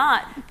are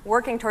not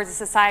working towards a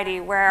society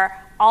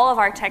where all of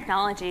our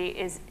technology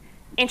is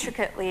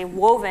intricately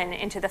woven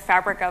into the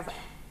fabric of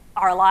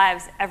our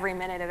lives every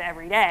minute of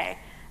every day.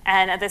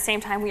 And at the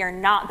same time, we are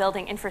not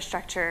building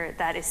infrastructure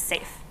that is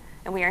safe.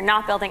 And we are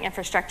not building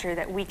infrastructure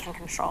that we can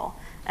control.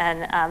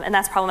 And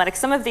that's problematic.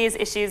 Some of these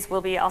issues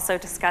will be also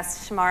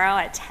discussed tomorrow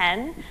at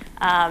 10.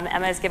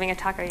 Emma is giving a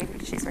talk.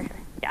 She's right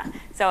here. Yeah.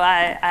 So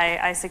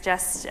I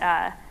suggest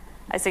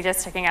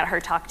checking out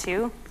her talk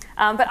too.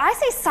 But I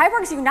say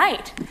Cyborgs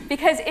Unite,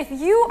 because if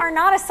you are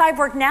not a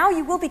cyborg now,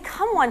 you will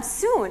become one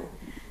soon.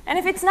 And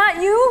if it's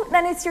not you,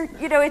 then it's your,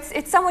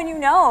 it's someone you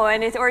know,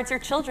 and or it's your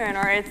children,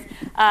 or it's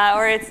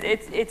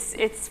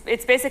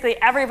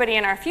basically everybody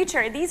in our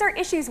future. These are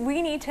issues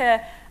we need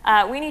to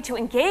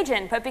engage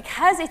in. But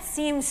because it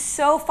seems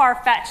so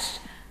far-fetched,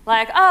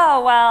 like,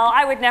 oh well,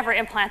 I would never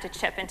implant a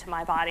chip into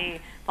my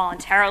body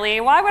voluntarily.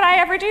 Why would I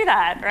ever do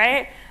that,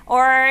 right?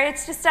 Or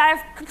it's just I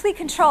have complete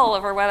control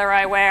over whether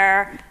I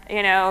wear,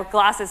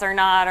 glasses or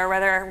not, or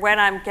when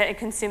I'm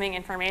consuming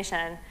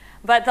information.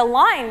 But the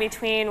line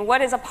between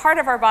what is a part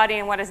of our body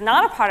and what is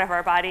not a part of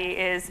our body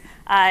is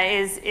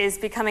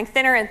becoming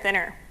thinner and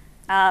thinner.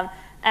 And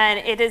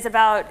it's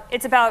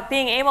about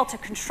being able to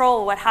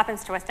control what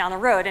happens to us down the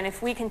road. And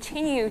if we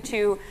continue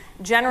to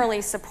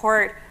generally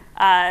support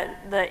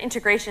the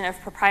integration of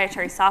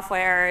proprietary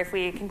software, if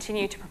we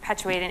continue to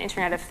perpetuate an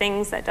Internet of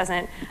Things that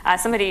doesn't,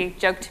 somebody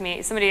joked to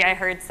me, somebody I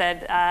heard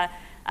said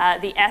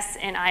the S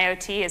in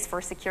IoT is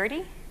for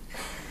security.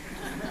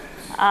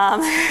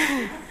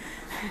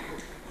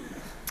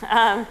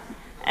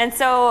 And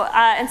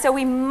so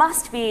we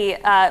must be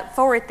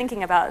forward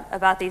thinking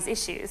about these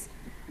issues.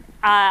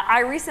 I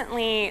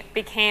recently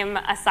became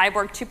a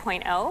cyborg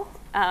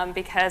 2.0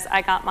 because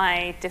I got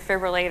my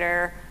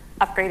defibrillator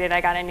upgraded.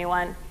 I got a new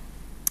one,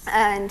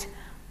 and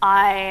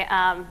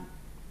I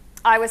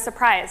was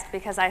surprised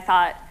because I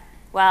thought,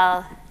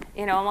 well,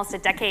 almost a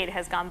decade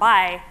has gone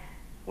by.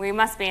 We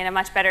must be in a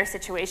much better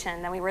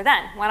situation than we were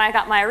then. When I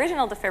got my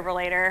original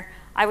defibrillator,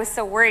 I was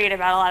so worried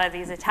about a lot of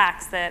these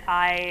attacks that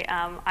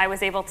I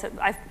was able to,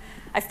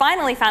 I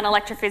finally found an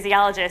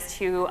electrophysiologist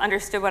who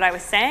understood what I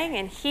was saying,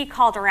 and he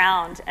called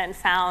around and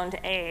found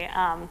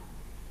an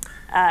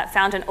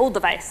old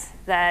device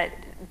that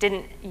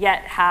didn't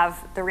yet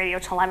have the radio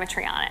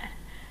telemetry on it.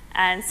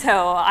 And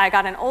so I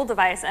got an old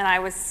device, and I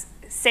was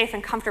safe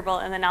and comfortable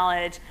in the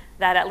knowledge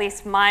that at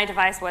least my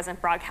device wasn't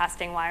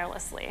broadcasting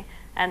wirelessly,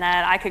 and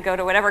that I could go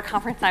to whatever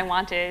conference I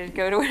wanted,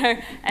 go to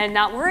whatever, and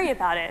not worry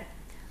about it.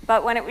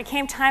 But when it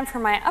became time for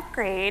my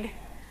upgrade,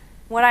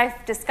 what I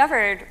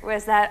discovered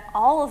was that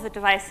all of the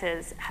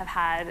devices have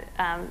had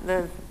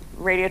the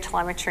radio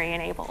telemetry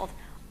enabled.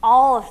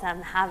 All of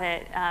them have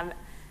it.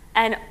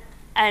 And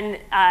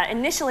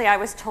initially, I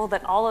was told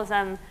that all of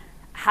them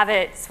have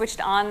it switched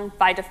on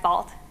by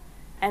default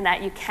and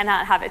that you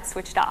cannot have it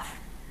switched off.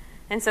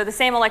 And so the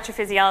same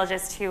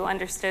electrophysiologist who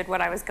understood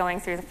what I was going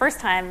through the first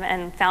time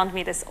and found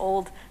me the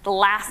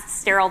last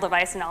sterile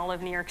device in all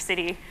of New York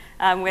City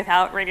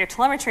without radio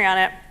telemetry on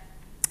it,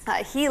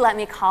 he let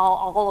me call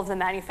all of the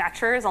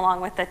manufacturers along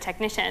with the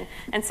technician.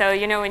 And so,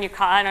 when you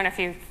call, I don't know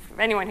if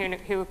anyone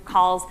who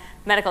calls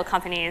medical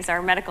companies or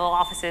medical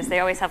offices, they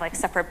always have like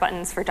separate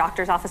buttons for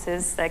doctors'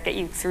 offices that get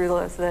you through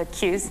the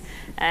queues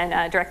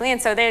and directly. And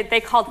so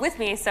they called with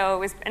me.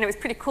 So it was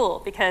pretty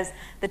cool because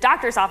the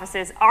doctors'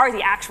 offices are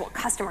the actual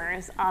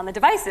customers on the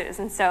devices.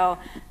 And so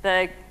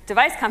the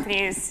device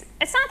companies,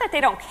 it's not that they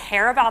don't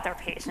care about their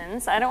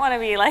patients. I don't want to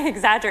be like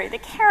exaggerate. They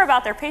care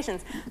about their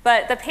patients,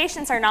 but the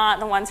patients are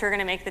not the ones who are going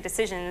to make the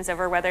decisions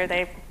over whether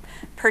they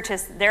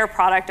purchase their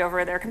product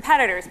over their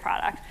competitor's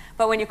product.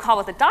 But when you call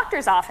with the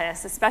doctor's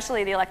office,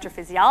 especially the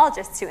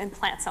electrophysiologists who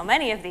implant so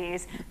many of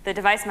these, the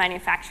device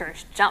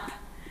manufacturers jump.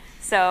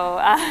 So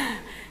I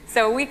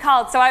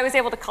was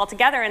able to call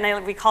together,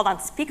 and we called on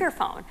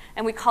speakerphone,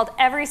 and we called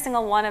every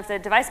single one of the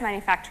device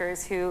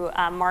manufacturers who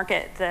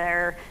market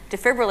their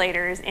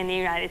defibrillators in the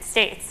United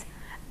States.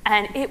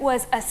 And it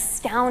was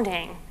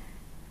astounding.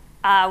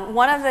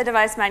 One of the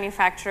device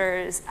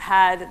manufacturers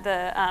had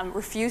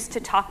refused to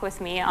talk with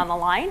me on the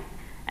line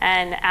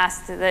and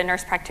asked the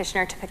nurse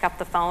practitioner to pick up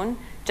the phone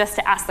just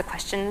to ask the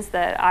questions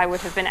that I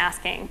would have been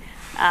asking.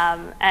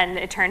 And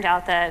it turned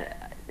out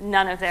that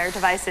none of their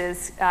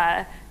devices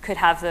could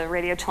have the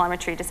radio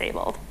telemetry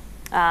disabled.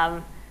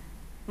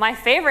 My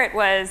favorite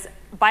was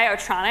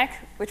Biotronic,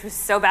 which was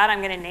so bad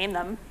I'm going to name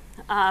them.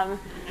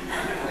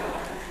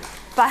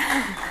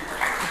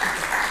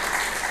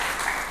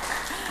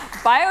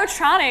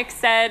 Biotronic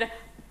said,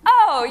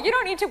 oh, you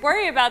don't need to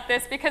worry about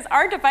this because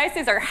our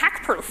devices are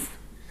hack-proof.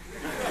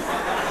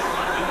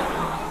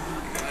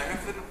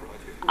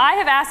 I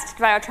have asked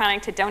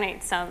Biotronic to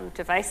donate some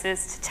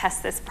devices to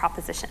test this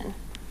proposition.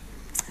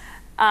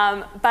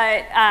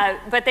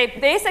 But they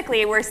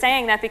basically were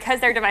saying that because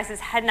their devices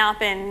had not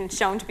been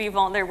shown to be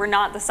vulnerable, they were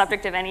not the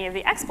subject of any of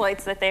the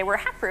exploits, that they were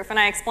hack-proof. And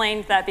I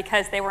explained that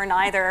because they were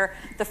neither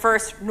the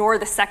first nor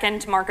the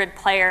second market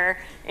player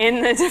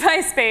in the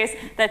device space,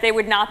 that they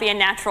would not be a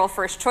natural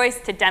first choice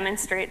to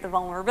demonstrate the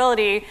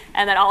vulnerability,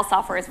 and that all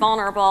software is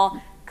vulnerable.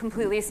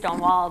 Completely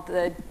stonewalled.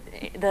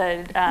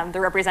 The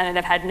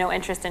representative had no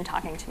interest in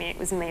talking to me. It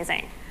was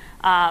amazing.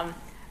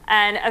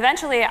 And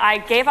eventually, I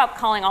gave up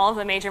calling all of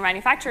the major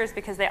manufacturers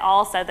because they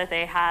all said that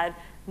they had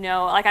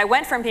no, like I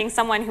went from being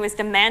someone who was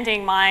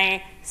demanding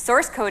my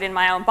source code in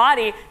my own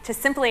body to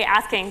simply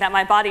asking that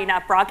my body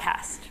not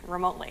broadcast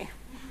remotely.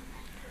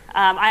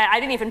 I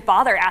didn't even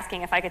bother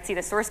asking if I could see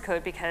the source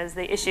code because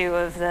the issue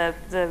of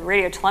the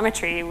radio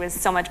telemetry was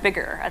so much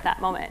bigger at that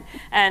moment.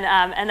 And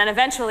then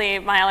eventually,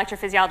 my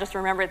electrophysiologist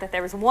remembered that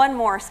there was one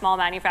more small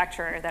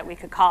manufacturer that we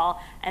could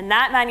call, and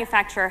that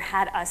manufacturer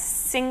had a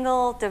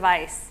single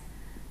device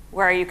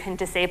where you can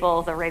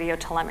disable the radio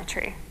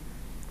telemetry.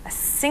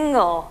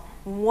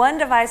 One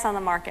device on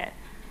the market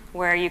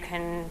where you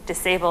can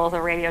disable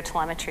the radio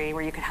telemetry,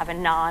 where you could have a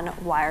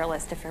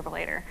non-wireless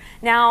defibrillator.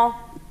 Now,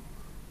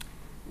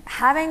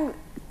 having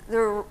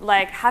the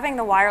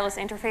wireless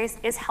interface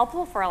is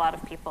helpful for a lot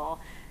of people.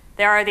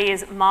 There are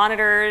these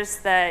monitors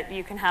that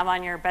you can have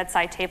on your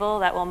bedside table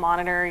that will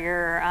monitor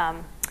your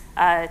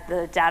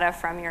the data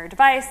from your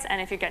device,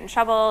 and if you get in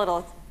trouble,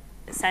 it'll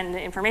send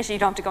information. You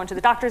don't have to go into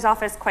the doctor's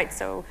office quite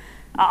so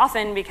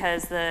often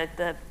because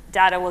the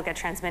data will get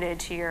transmitted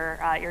to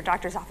your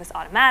doctor's office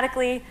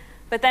automatically.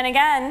 But then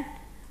again,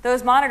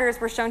 those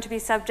monitors were shown to be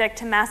subject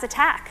to mass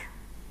attack.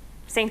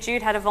 St.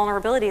 Jude had a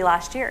vulnerability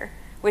last year,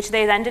 which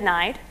they then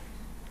denied.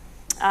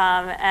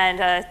 And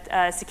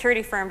a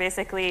security firm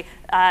basically,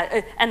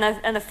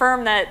 and the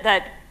firm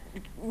that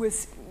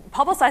was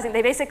publicizing,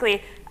 they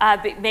basically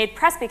made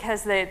press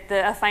because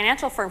the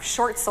financial firm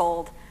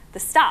short-sold the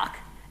stock.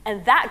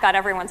 And that got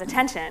everyone's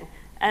attention.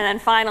 And then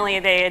finally,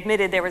 they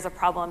admitted there was a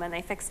problem and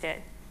they fixed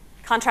it.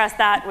 Contrast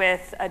that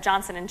with a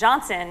Johnson &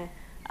 Johnson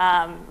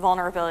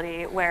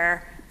vulnerability,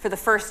 where for the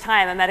first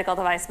time, a medical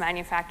device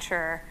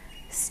manufacturer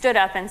stood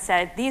up and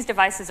said, these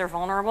devices are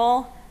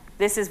vulnerable.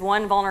 This is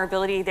one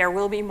vulnerability. There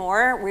will be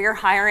more. We are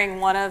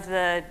hiring one of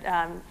the,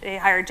 they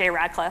hired Jay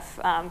Radcliffe,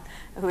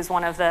 who is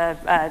one of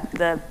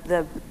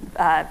the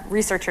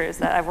researchers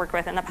that I've worked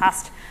with in the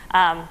past.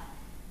 And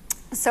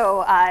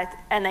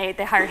they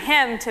hired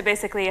him to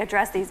basically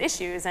address these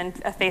issues and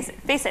face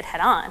it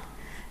head on.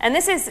 And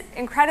this is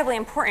incredibly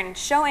important,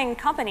 showing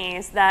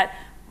companies that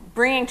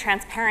bringing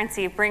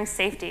transparency brings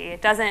safety.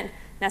 It doesn't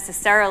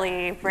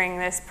necessarily bring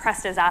this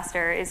press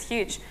disaster is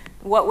huge.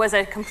 What was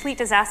a complete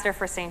disaster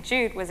for St.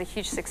 Jude was a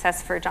huge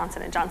success for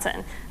Johnson &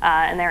 Johnson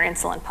and their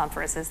insulin pump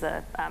versus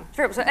the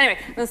So anyway,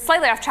 it was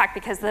slightly off track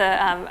because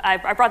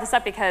I brought this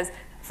up because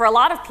for a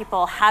lot of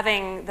people,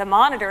 having the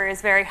monitor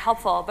is very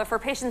helpful. But for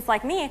patients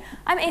like me,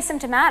 I'm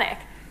asymptomatic.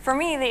 For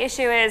me, the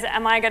issue is,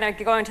 am I going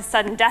to go into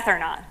sudden death or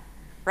not?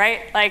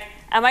 Right? Like,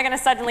 am I going to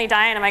suddenly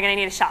die and am I going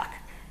to need a shock?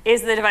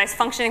 Is the device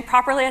functioning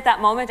properly at that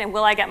moment, and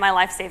will I get my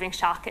life-saving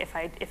shock if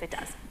it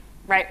does?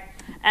 Right?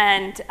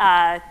 And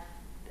I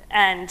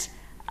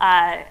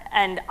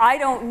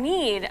don't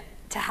need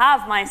to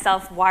have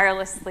myself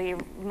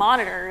wirelessly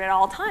monitored at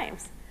all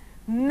times.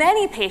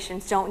 Many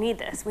patients don't need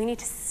this. We need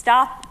to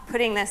stop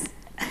putting this,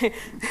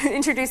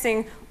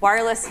 introducing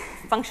wireless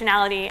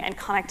functionality and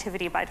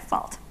connectivity by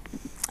default.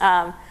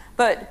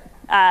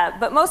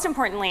 But most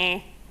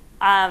importantly,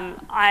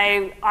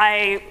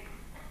 I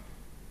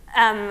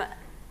am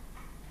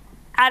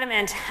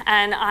adamant,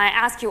 and I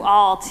ask you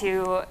all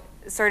to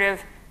sort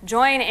of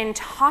join in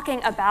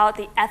talking about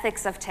the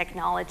ethics of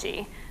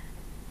technology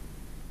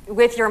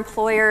with your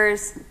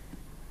employers,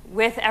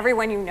 with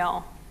everyone you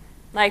know.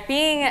 Like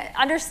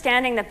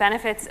understanding the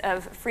benefits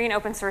of free and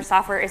open source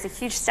software is a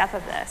huge step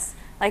of this.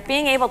 Like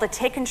being able to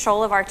take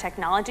control of our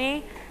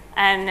technology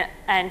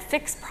and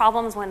fix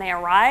problems when they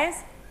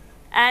arise,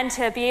 and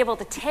to be able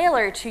to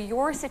tailor to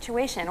your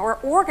situation or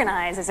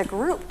organize as a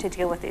group to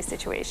deal with these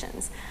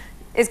situations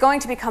is going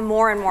to become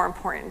more and more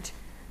important.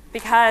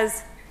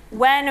 Because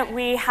when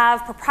we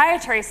have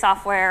proprietary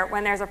software,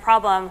 when there's a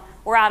problem,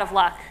 we're out of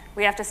luck.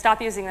 We have to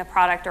stop using the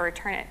product or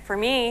return it. For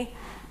me,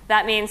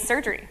 that means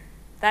surgery.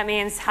 That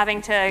means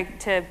having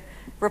to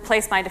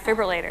replace my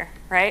defibrillator,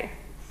 right?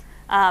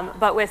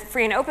 But with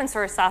free and open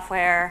source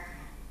software,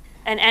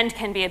 an end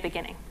can be a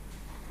beginning,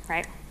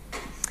 right?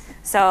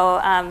 So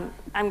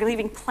I'm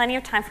leaving plenty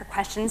of time for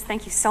questions.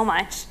 Thank you so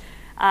much.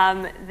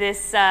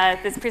 This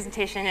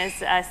presentation is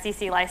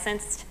CC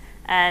licensed,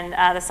 and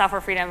the Software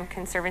Freedom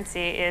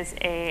Conservancy is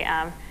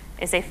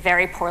a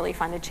very poorly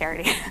funded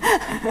charity.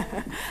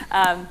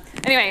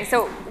 Anyway,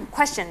 so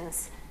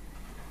questions?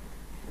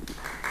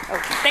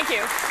 Oh, thank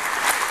you.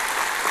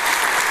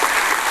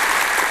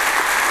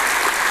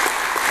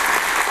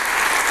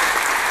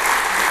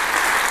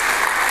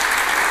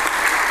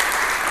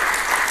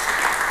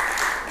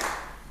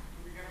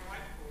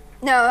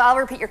 No, I'll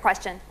repeat your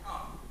question.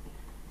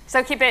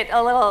 So keep it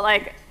a little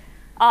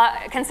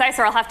concise,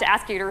 or I'll have to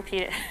ask you to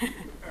repeat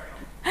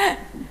it.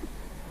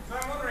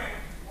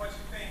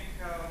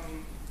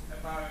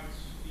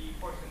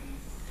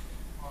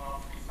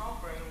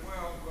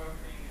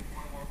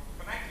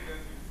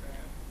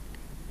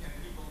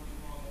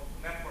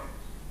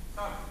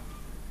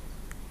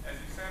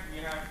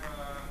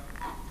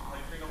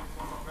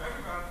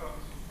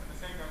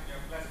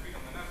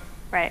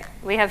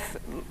 how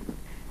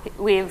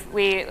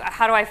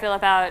do I feel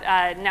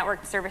about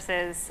network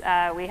services?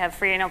 We have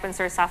free and open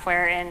source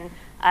software in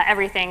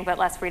everything, but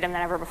less freedom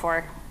than ever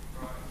before.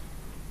 Right.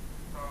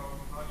 So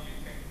how do you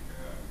think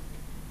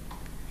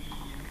the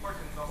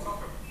importance of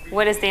software freedom?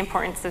 What is the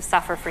importance of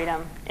software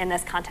freedom in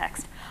this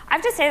context? I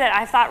have to say that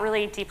I've thought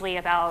really deeply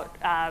about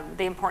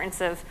the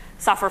importance of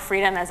software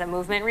freedom as a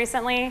movement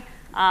recently.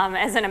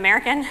 As an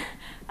American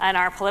in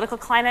our political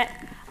climate,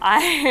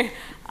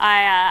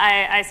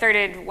 I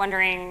started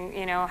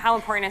wondering, how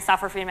important is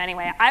software freedom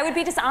anyway? I would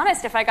be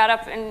dishonest if I got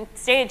up on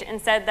stage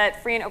and said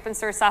that free and open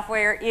source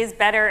software is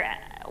better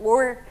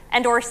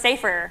or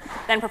safer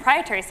than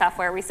proprietary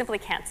software. We simply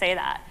can't say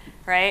that,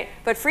 right?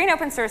 But free and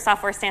open source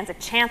software stands a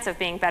chance of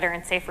being better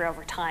and safer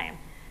over time.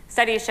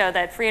 Studies show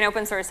that free and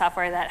open source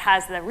software that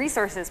has the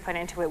resources put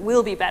into it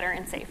will be better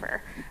and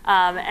safer.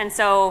 And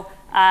so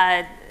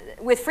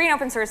with free and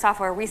open source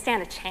software, we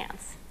stand a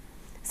chance.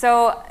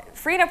 So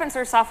free and open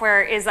source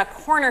software is a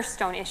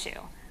cornerstone issue.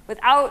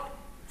 Without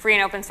free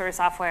and open source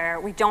software,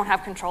 we don't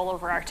have control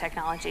over our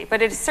technology,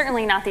 but it is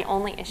certainly not the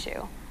only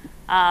issue.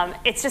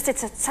 It's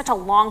such a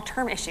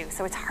long-term issue,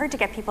 so it's hard to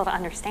get people to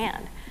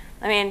understand.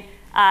 I mean,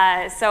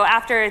 so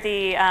after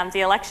the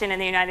election in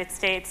the United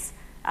States,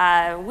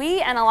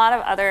 we and a lot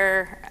of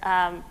other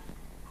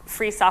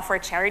free software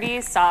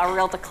charities saw a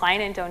real decline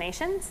in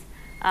donations.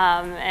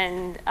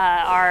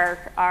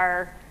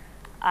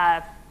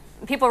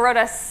 People wrote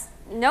us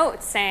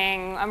notes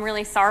saying, I'm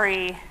really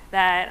sorry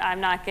that I'm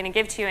not going to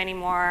give to you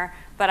anymore,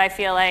 but I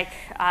feel like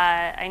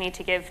I need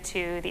to give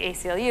to the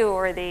ACLU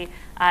or the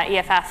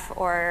EFF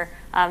or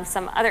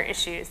some other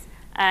issues,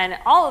 and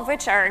all of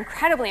which are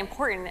incredibly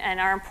important and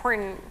are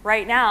important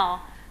right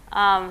now.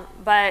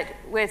 But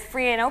with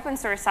free and open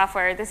source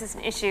software, this is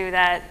an issue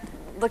that,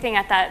 looking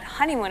at that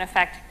honeymoon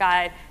effect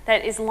guide,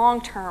 that is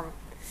long-term.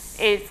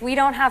 If we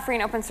don't have free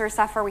and open source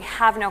software, we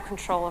have no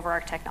control over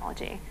our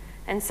technology.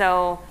 And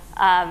so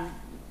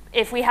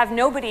if we have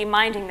nobody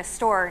minding the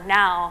store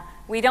now,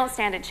 we don't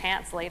stand a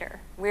chance later.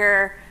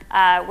 We're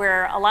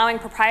allowing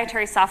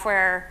proprietary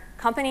software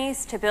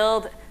companies to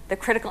build the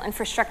critical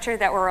infrastructure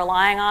that we're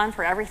relying on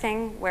for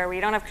everything, where we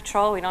don't have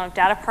control, we don't have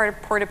data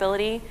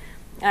portability.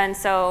 And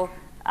so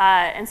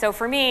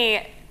for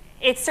me,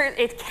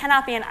 it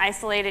cannot be an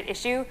isolated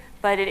issue,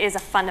 but it is a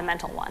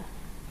fundamental one.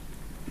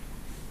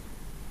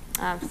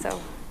 So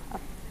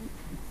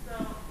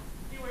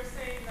you were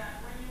saying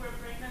that when you were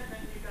pregnant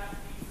and you got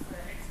these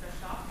extra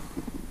shocks,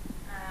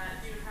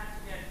 you had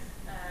to get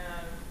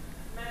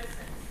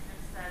medicines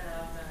instead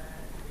of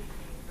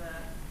tweaking the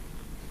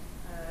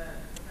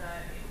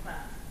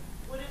implant.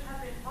 Would it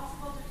have been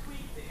possible to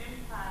tweak the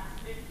implant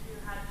if you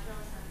had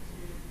chosen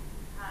to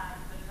have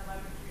the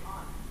telemetry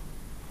on?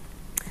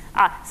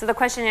 So the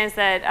question is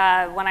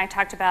that when I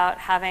talked about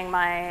having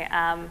my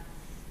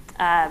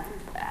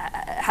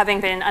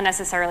having been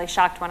unnecessarily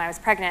shocked when I was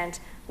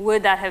pregnant,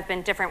 would that have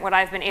been different? Would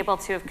I have been able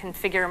to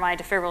configure my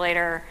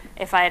defibrillator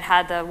if I had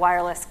had the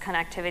wireless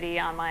connectivity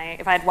on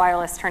if I had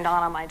wireless turned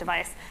on my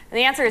device? And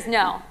the answer is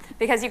no,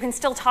 because you can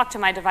still talk to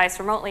my device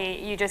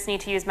remotely. You just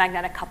need to use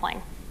magnetic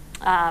coupling.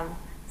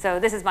 So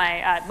this is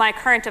my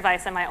current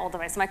device and my old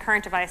device. My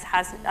current device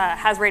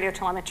has radio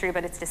telemetry,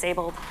 but it's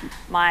disabled.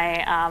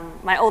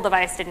 My old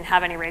device didn't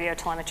have any radio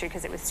telemetry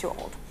because it was too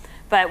old.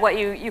 But what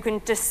you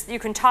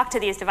can talk to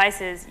these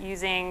devices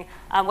using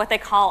what they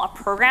call a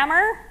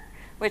programmer,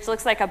 which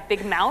looks like a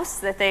big mouse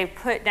that they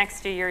put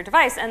next to your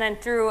device, and then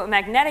through a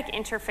magnetic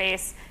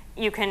interface,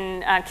 you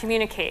can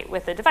communicate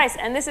with the device.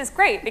 And this is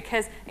great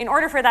because in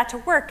order for that to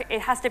work,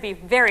 it has to be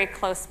very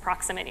close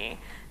proximity.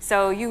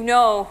 So you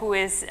know who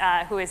is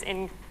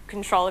in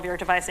control of your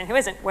device and who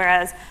isn't.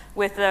 Whereas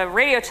with the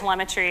radio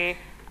telemetry,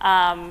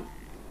 by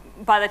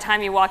the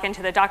time you walk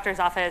into the doctor's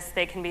office,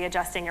 they can be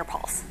adjusting your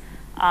pulse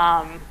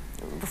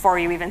before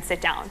you even sit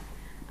down.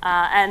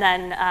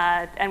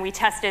 And we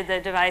tested the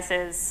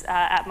devices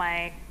at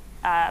my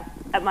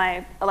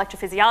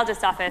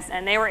electrophysiologist's office,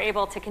 and they were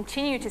able to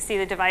continue to see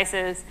the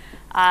devices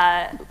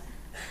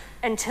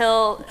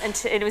until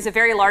it was a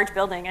very large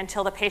building,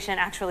 until the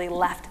patient actually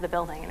left the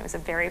building, and it was a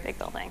very big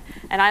building.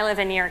 And I live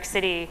in New York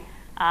City,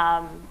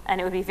 and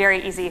it would be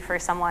very easy for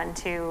someone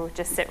to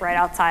just sit right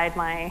outside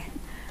my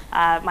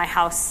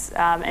house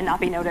and not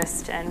be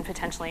noticed and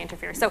potentially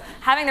interfere. So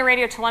having the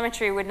radio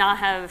telemetry would not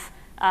have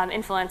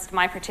influenced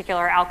my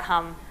particular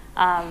outcome,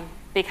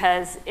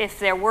 because if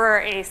there were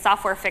a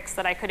software fix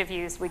that I could have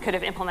used, we could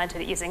have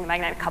implemented it using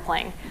magnetic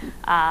coupling.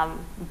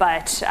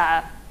 But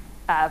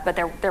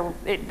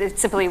it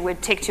simply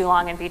would take too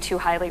long and be too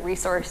highly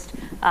resourced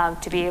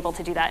to be able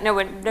to do that.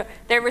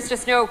 There was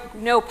just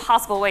no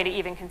possible way to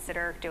even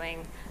consider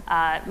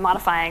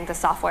modifying the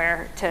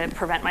software to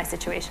prevent my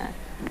situation.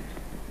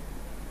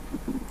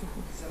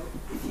 So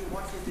if you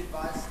want your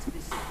device to be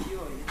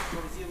secure, you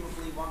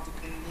presumably want the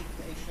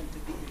communication to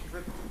be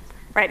encrypted.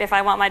 Right. If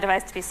I want my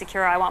device to be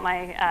secure, I want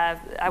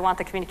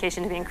the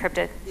communication to be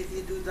encrypted. If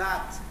you do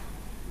that,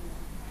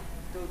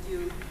 don't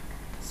you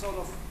sort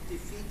of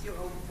defeat your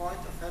own point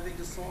of having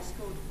the source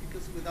code,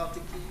 because without the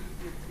key,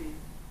 you'd be...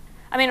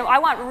 I mean, I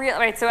want real,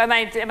 right, so am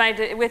I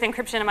with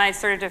encryption, am I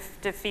sort of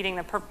defeating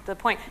the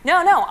point? No,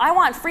 I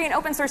want free and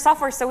open source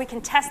software so we can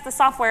test the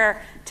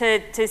software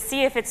to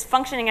see if it's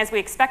functioning as we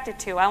expect it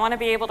to. I want to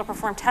be able to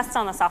perform tests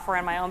on the software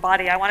in my own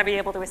body. I want to be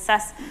able to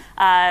assess,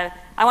 I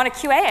want to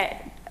QA it.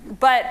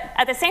 But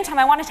at the same time,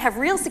 I want it to have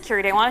real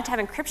security. I want it to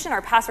have encryption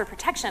or password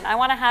protection. I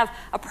want to have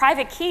a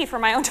private key for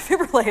my own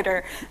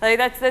defibrillator. Like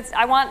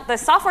I want the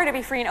software to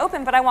be free and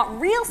open, but I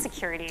want real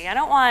security. I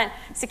don't want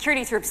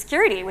security through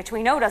obscurity, which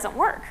we know doesn't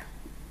work.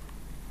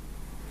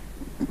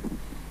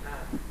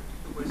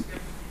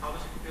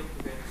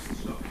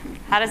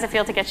 How does it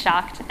feel to get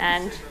shocked?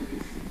 And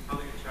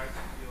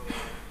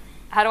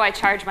how do I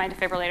charge my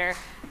defibrillator?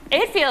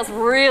 It feels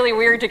really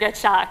weird to get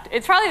shocked.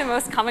 It's probably the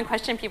most common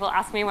question people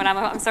ask me when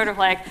I'm sort of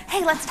like,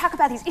 hey, let's talk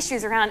about these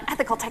issues around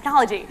ethical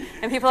technology.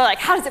 And people are like,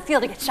 how does it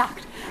feel to get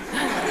shocked?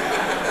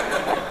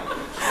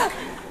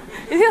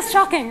 It feels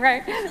shocking,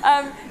 right?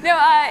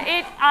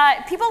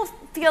 People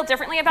feel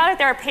differently about it.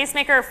 There are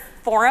pacemaker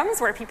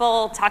forums where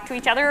people talk to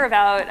each other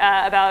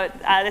about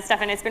this stuff,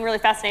 and it's been really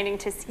fascinating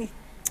to see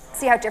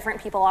how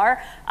different people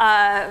are.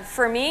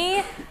 For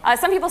me,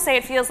 some people say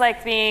it feels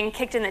like being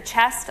kicked in the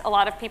chest. A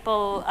lot of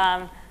people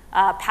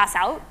pass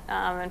out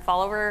and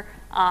fall over.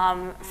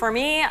 For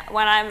me,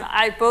 when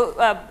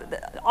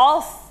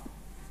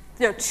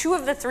two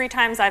of the 3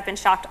 times I've been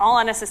shocked, all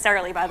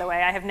unnecessarily, by the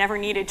way. I have never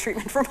needed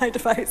treatment for my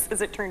device,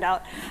 as it turned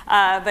out.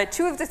 But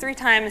 2 of the 3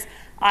 times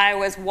I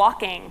was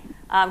walking,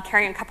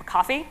 carrying a cup of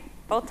coffee,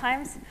 both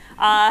times.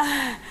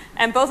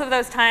 And both of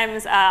those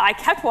times I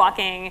kept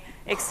walking,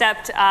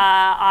 except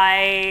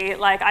I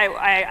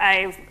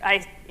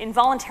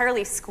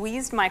involuntarily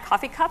squeezed my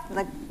coffee cup, and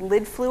the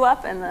lid flew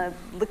up and the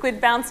liquid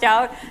bounced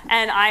out,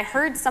 and I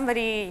heard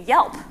somebody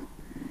yelp,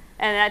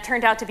 and that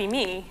turned out to be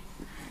me.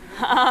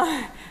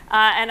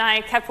 And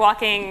I kept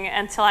walking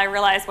until I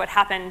realized what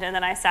happened, and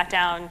then I sat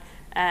down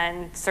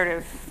and sort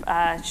of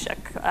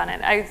shook on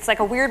it. It's like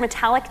a weird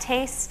metallic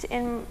taste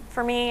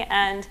for me,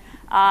 and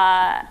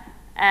I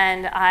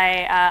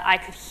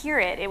could hear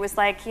it. It was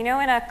like, you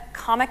know, in a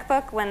comic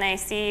book when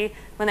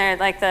they're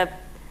like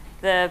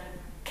the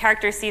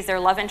character sees their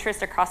love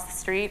interest across the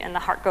street and the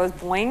heart goes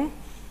boing.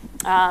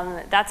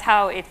 That's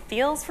how it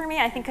feels for me,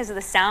 I think, because of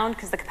the sound,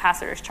 because the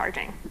capacitor is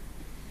charging.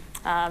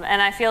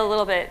 And I feel a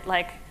little bit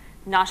like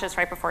nauseous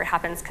right before it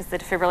happens because the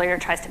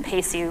defibrillator tries to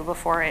pace you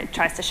before it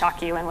tries to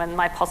shock you, and when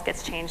my pulse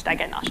gets changed, I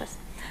get nauseous.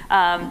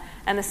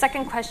 And the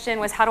second question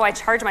was, how do I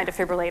charge my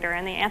defibrillator?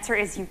 And the answer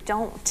is you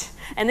don't.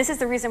 And this is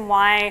the reason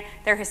why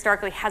there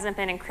historically hasn't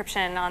been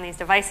encryption on these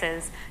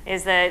devices,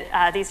 is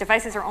that these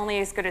devices are only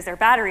as good as their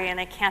battery, and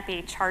they can't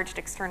be charged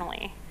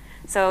externally.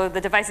 So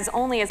the device is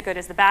only as good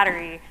as the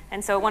battery.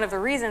 And so one of the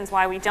reasons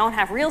why we don't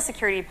have real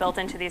security built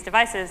into these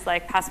devices,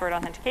 like password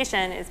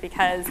authentication, is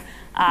because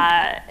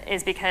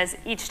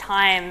each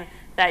time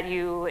that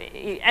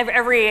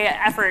every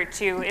effort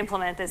to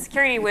implement this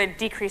security would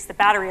decrease the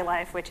battery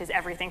life, which is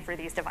everything for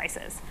these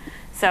devices.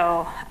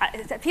 So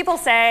people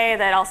say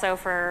that also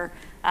for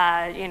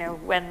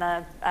when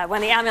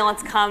the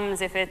ambulance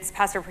comes, if it's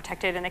password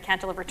protected and they can't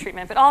deliver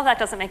treatment, but all of that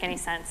doesn't make any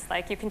sense.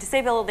 Like, you can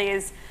disable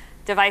these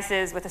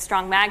devices with a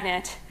strong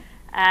magnet,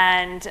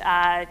 and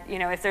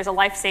if there's a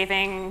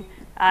life-saving,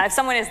 if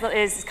someone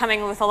is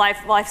coming with a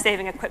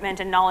life-saving equipment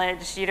and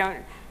knowledge,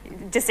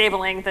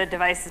 disabling the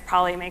device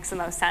probably makes the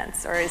most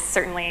sense, or is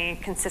certainly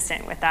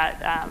consistent with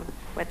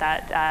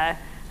that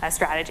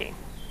strategy.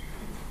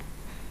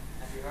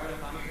 Have you heard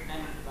of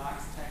Andy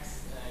Clark's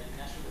text,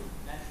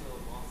 Natural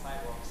Born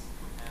Cyborgs,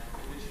 in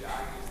which he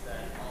argues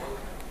that all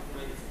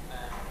humans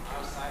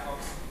are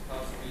cyborgs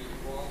because we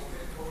evolve, we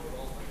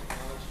co-evolve with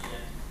technology,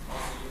 and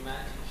also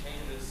humanity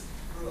changes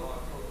through our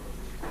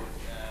co-evolution with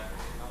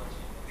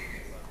technology and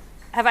things like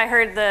that? Have I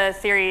heard the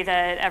theory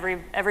that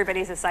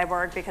everybody's a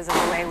cyborg because of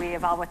the way we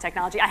evolve with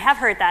technology? I have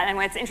heard that, and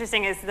what's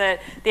interesting is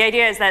that the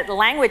idea is that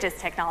language is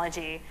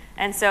technology,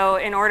 and so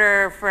in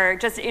order for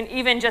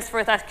even just for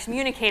us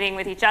communicating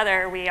with each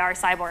other, we are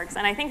cyborgs.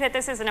 And I think that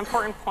this is an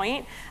important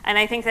point, and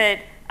I think that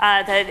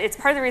that it's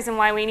part of the reason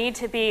why we need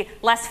to be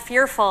less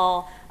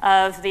fearful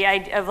of the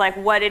idea of like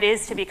what it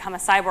is to become a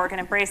cyborg, and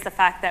embrace the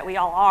fact that we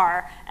all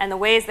are, and the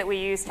ways that we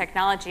use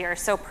technology are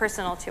so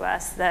personal to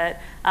us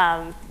that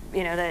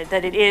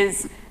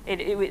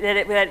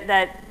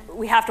that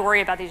we have to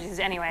worry about these issues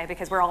anyway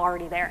because we're all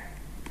already there.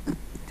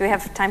 Do we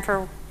have time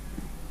for?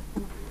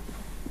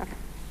 Okay.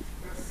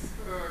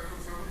 Has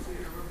Conservancy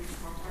ever been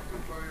contacted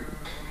by a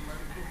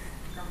medical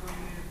company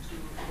to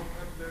look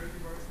at their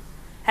devices?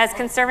 Has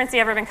Conservancy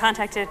ever been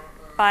contacted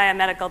by a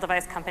medical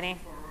device company?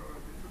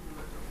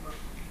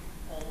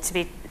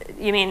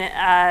 You mean?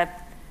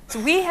 So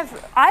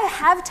I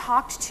have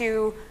talked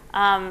to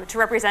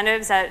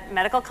representatives at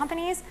medical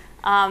companies.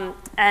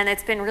 And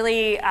it's been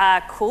really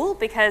cool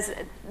because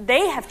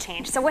they have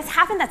changed. So what's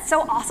happened that's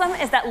so awesome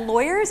is that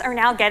lawyers are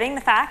now getting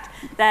the fact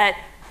that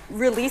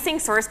releasing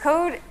source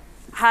code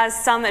has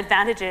some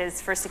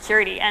advantages for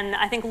security. And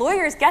I think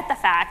lawyers get the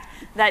fact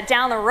that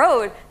down the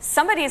road,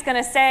 somebody is going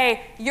to say,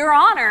 Your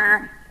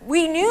Honor,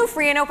 we knew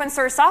free and open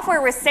source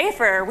software was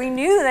safer. We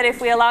knew that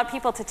if we allowed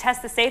people to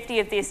test the safety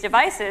of these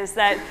devices,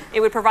 that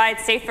it would provide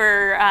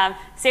safer,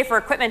 safer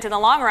equipment in the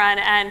long run.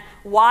 And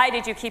why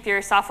did you keep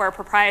your software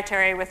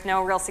proprietary with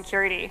no real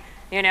security?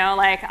 You know,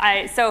 like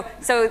so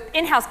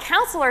in-house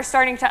counsel are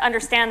starting to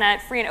understand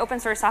that free and open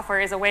source software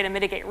is a way to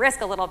mitigate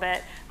risk a little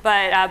bit,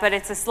 but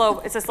it's a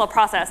slow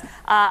process.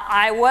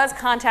 I was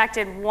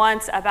contacted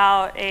once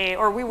about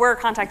we were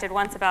contacted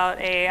once about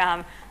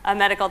a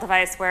medical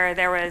device where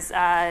there was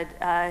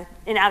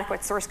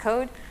inadequate source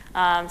code,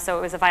 so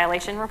it was a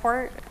violation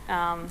report.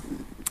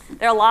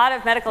 There are a lot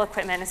of medical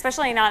equipment,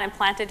 especially not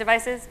implanted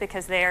devices,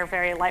 because they are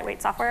very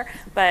lightweight software.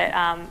 But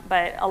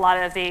a lot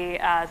of the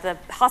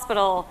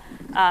hospital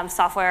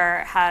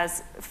software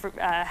has free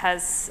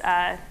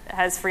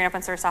and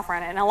open source software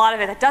on it, and a lot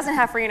of it that doesn't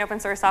have free and open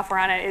source software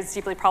on it is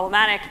deeply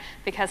problematic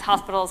because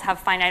hospitals have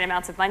finite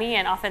amounts of money,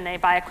 and often they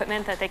buy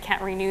equipment that they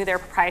can't renew their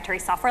proprietary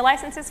software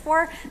licenses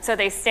for. So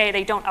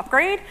they don't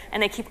upgrade,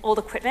 and they keep old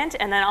equipment,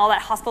 and then all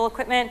that hospital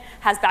equipment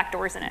has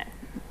backdoors in it.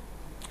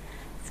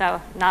 So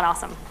not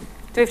awesome.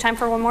 Do we have time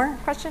for one more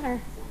question, or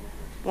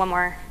one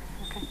more?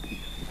 Okay.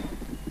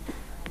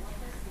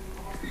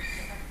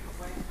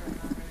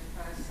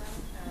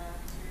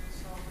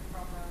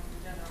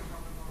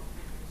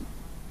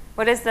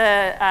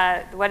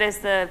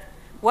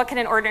 What can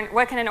an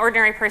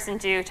ordinary person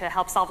do to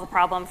help solve the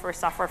problem for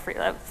software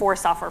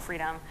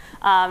freedom?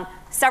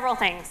 Several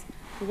things.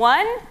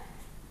 One,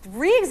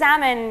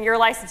 re-examine your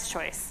license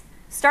choice.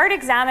 Start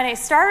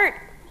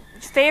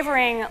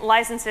favoring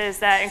licenses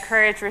that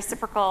encourage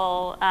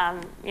reciprocal,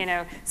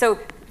 so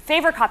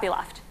favor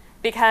copyleft,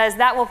 because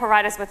that will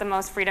provide us with the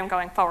most freedom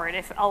going forward.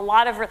 If a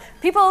lot of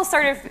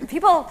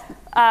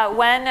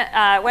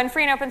when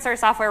free and open source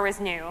software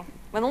was new,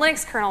 when the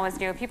Linux kernel was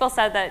new, people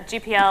said that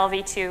GPL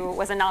v2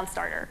 was a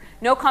non-starter.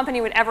 No company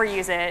would ever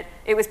use it.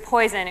 It was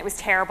poison. It was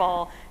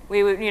terrible.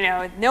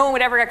 No one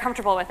would ever get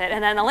comfortable with it.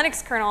 And then the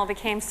Linux kernel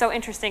became so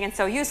interesting and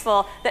so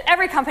useful that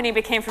every company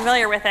became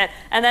familiar with it.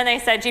 And then they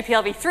said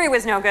GPL v3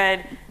 was no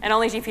good, and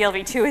only GPL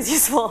v2 is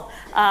useful.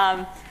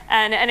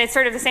 And it's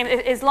sort of the same.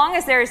 As long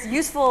as there's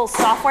useful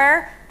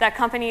software that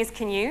companies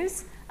can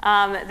use,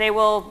 they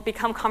will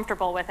become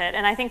comfortable with it.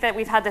 And I think that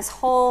we've had this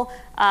whole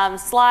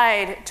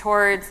slide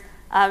towards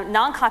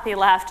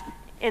non-copyleft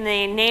in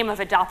the name of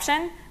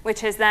adoption,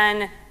 which has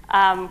then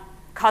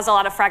caused a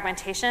lot of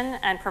fragmentation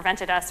and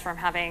prevented us from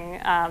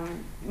having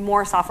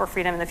more software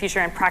freedom in the future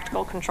and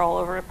practical control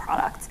over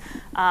products.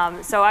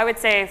 So I would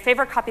say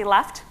favor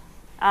copyleft.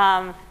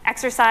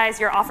 Exercise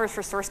your offers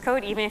for source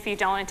code, even if you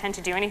don't intend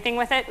to do anything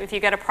with it. If you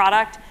get a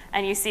product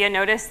and you see a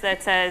notice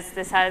that says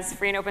this has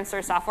free and open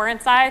source software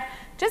inside,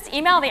 just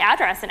email the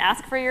address and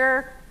ask for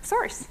your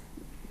source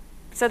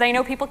so they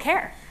know people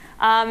care.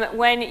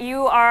 When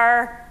you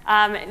are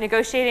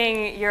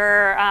negotiating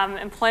your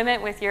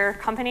employment with your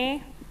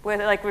company,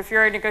 if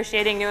you're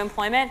negotiating new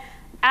employment,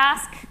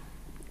 ask,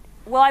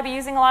 will I be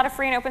using a lot of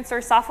free and open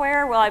source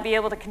software? Will I be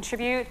able to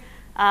contribute?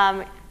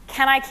 Can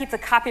I keep the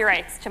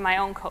copyrights to my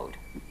own code?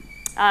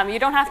 You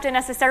don't have to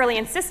necessarily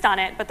insist on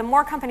it, but the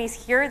more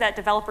companies hear that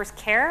developers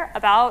care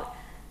about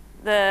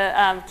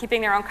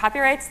keeping their own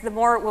copyrights, the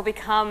more it will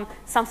become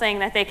something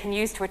that they can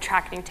use to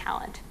attract new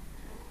talent.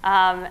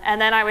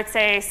 And then I would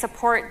say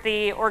support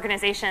the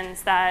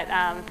organizations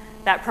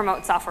that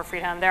promote software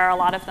freedom. There are a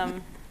lot of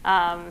them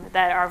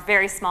that are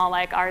very small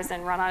like ours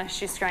and run on a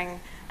shoestring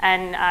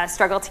and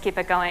struggle to keep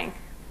it going.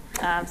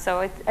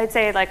 So I'd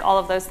say like all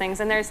of those things.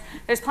 And there's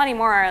plenty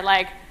more.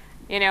 Like,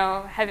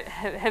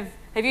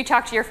 have you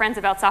talked to your friends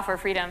about software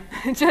freedom?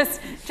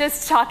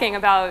 just talking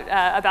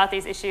about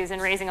these issues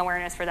and raising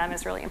awareness for them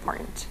is really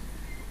important.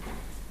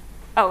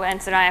 Oh,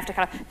 and so now I have to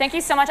cut off. Thank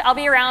you so much. I'll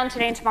be around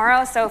today and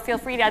tomorrow, so feel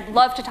free to, I'd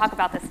love to talk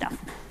about this stuff.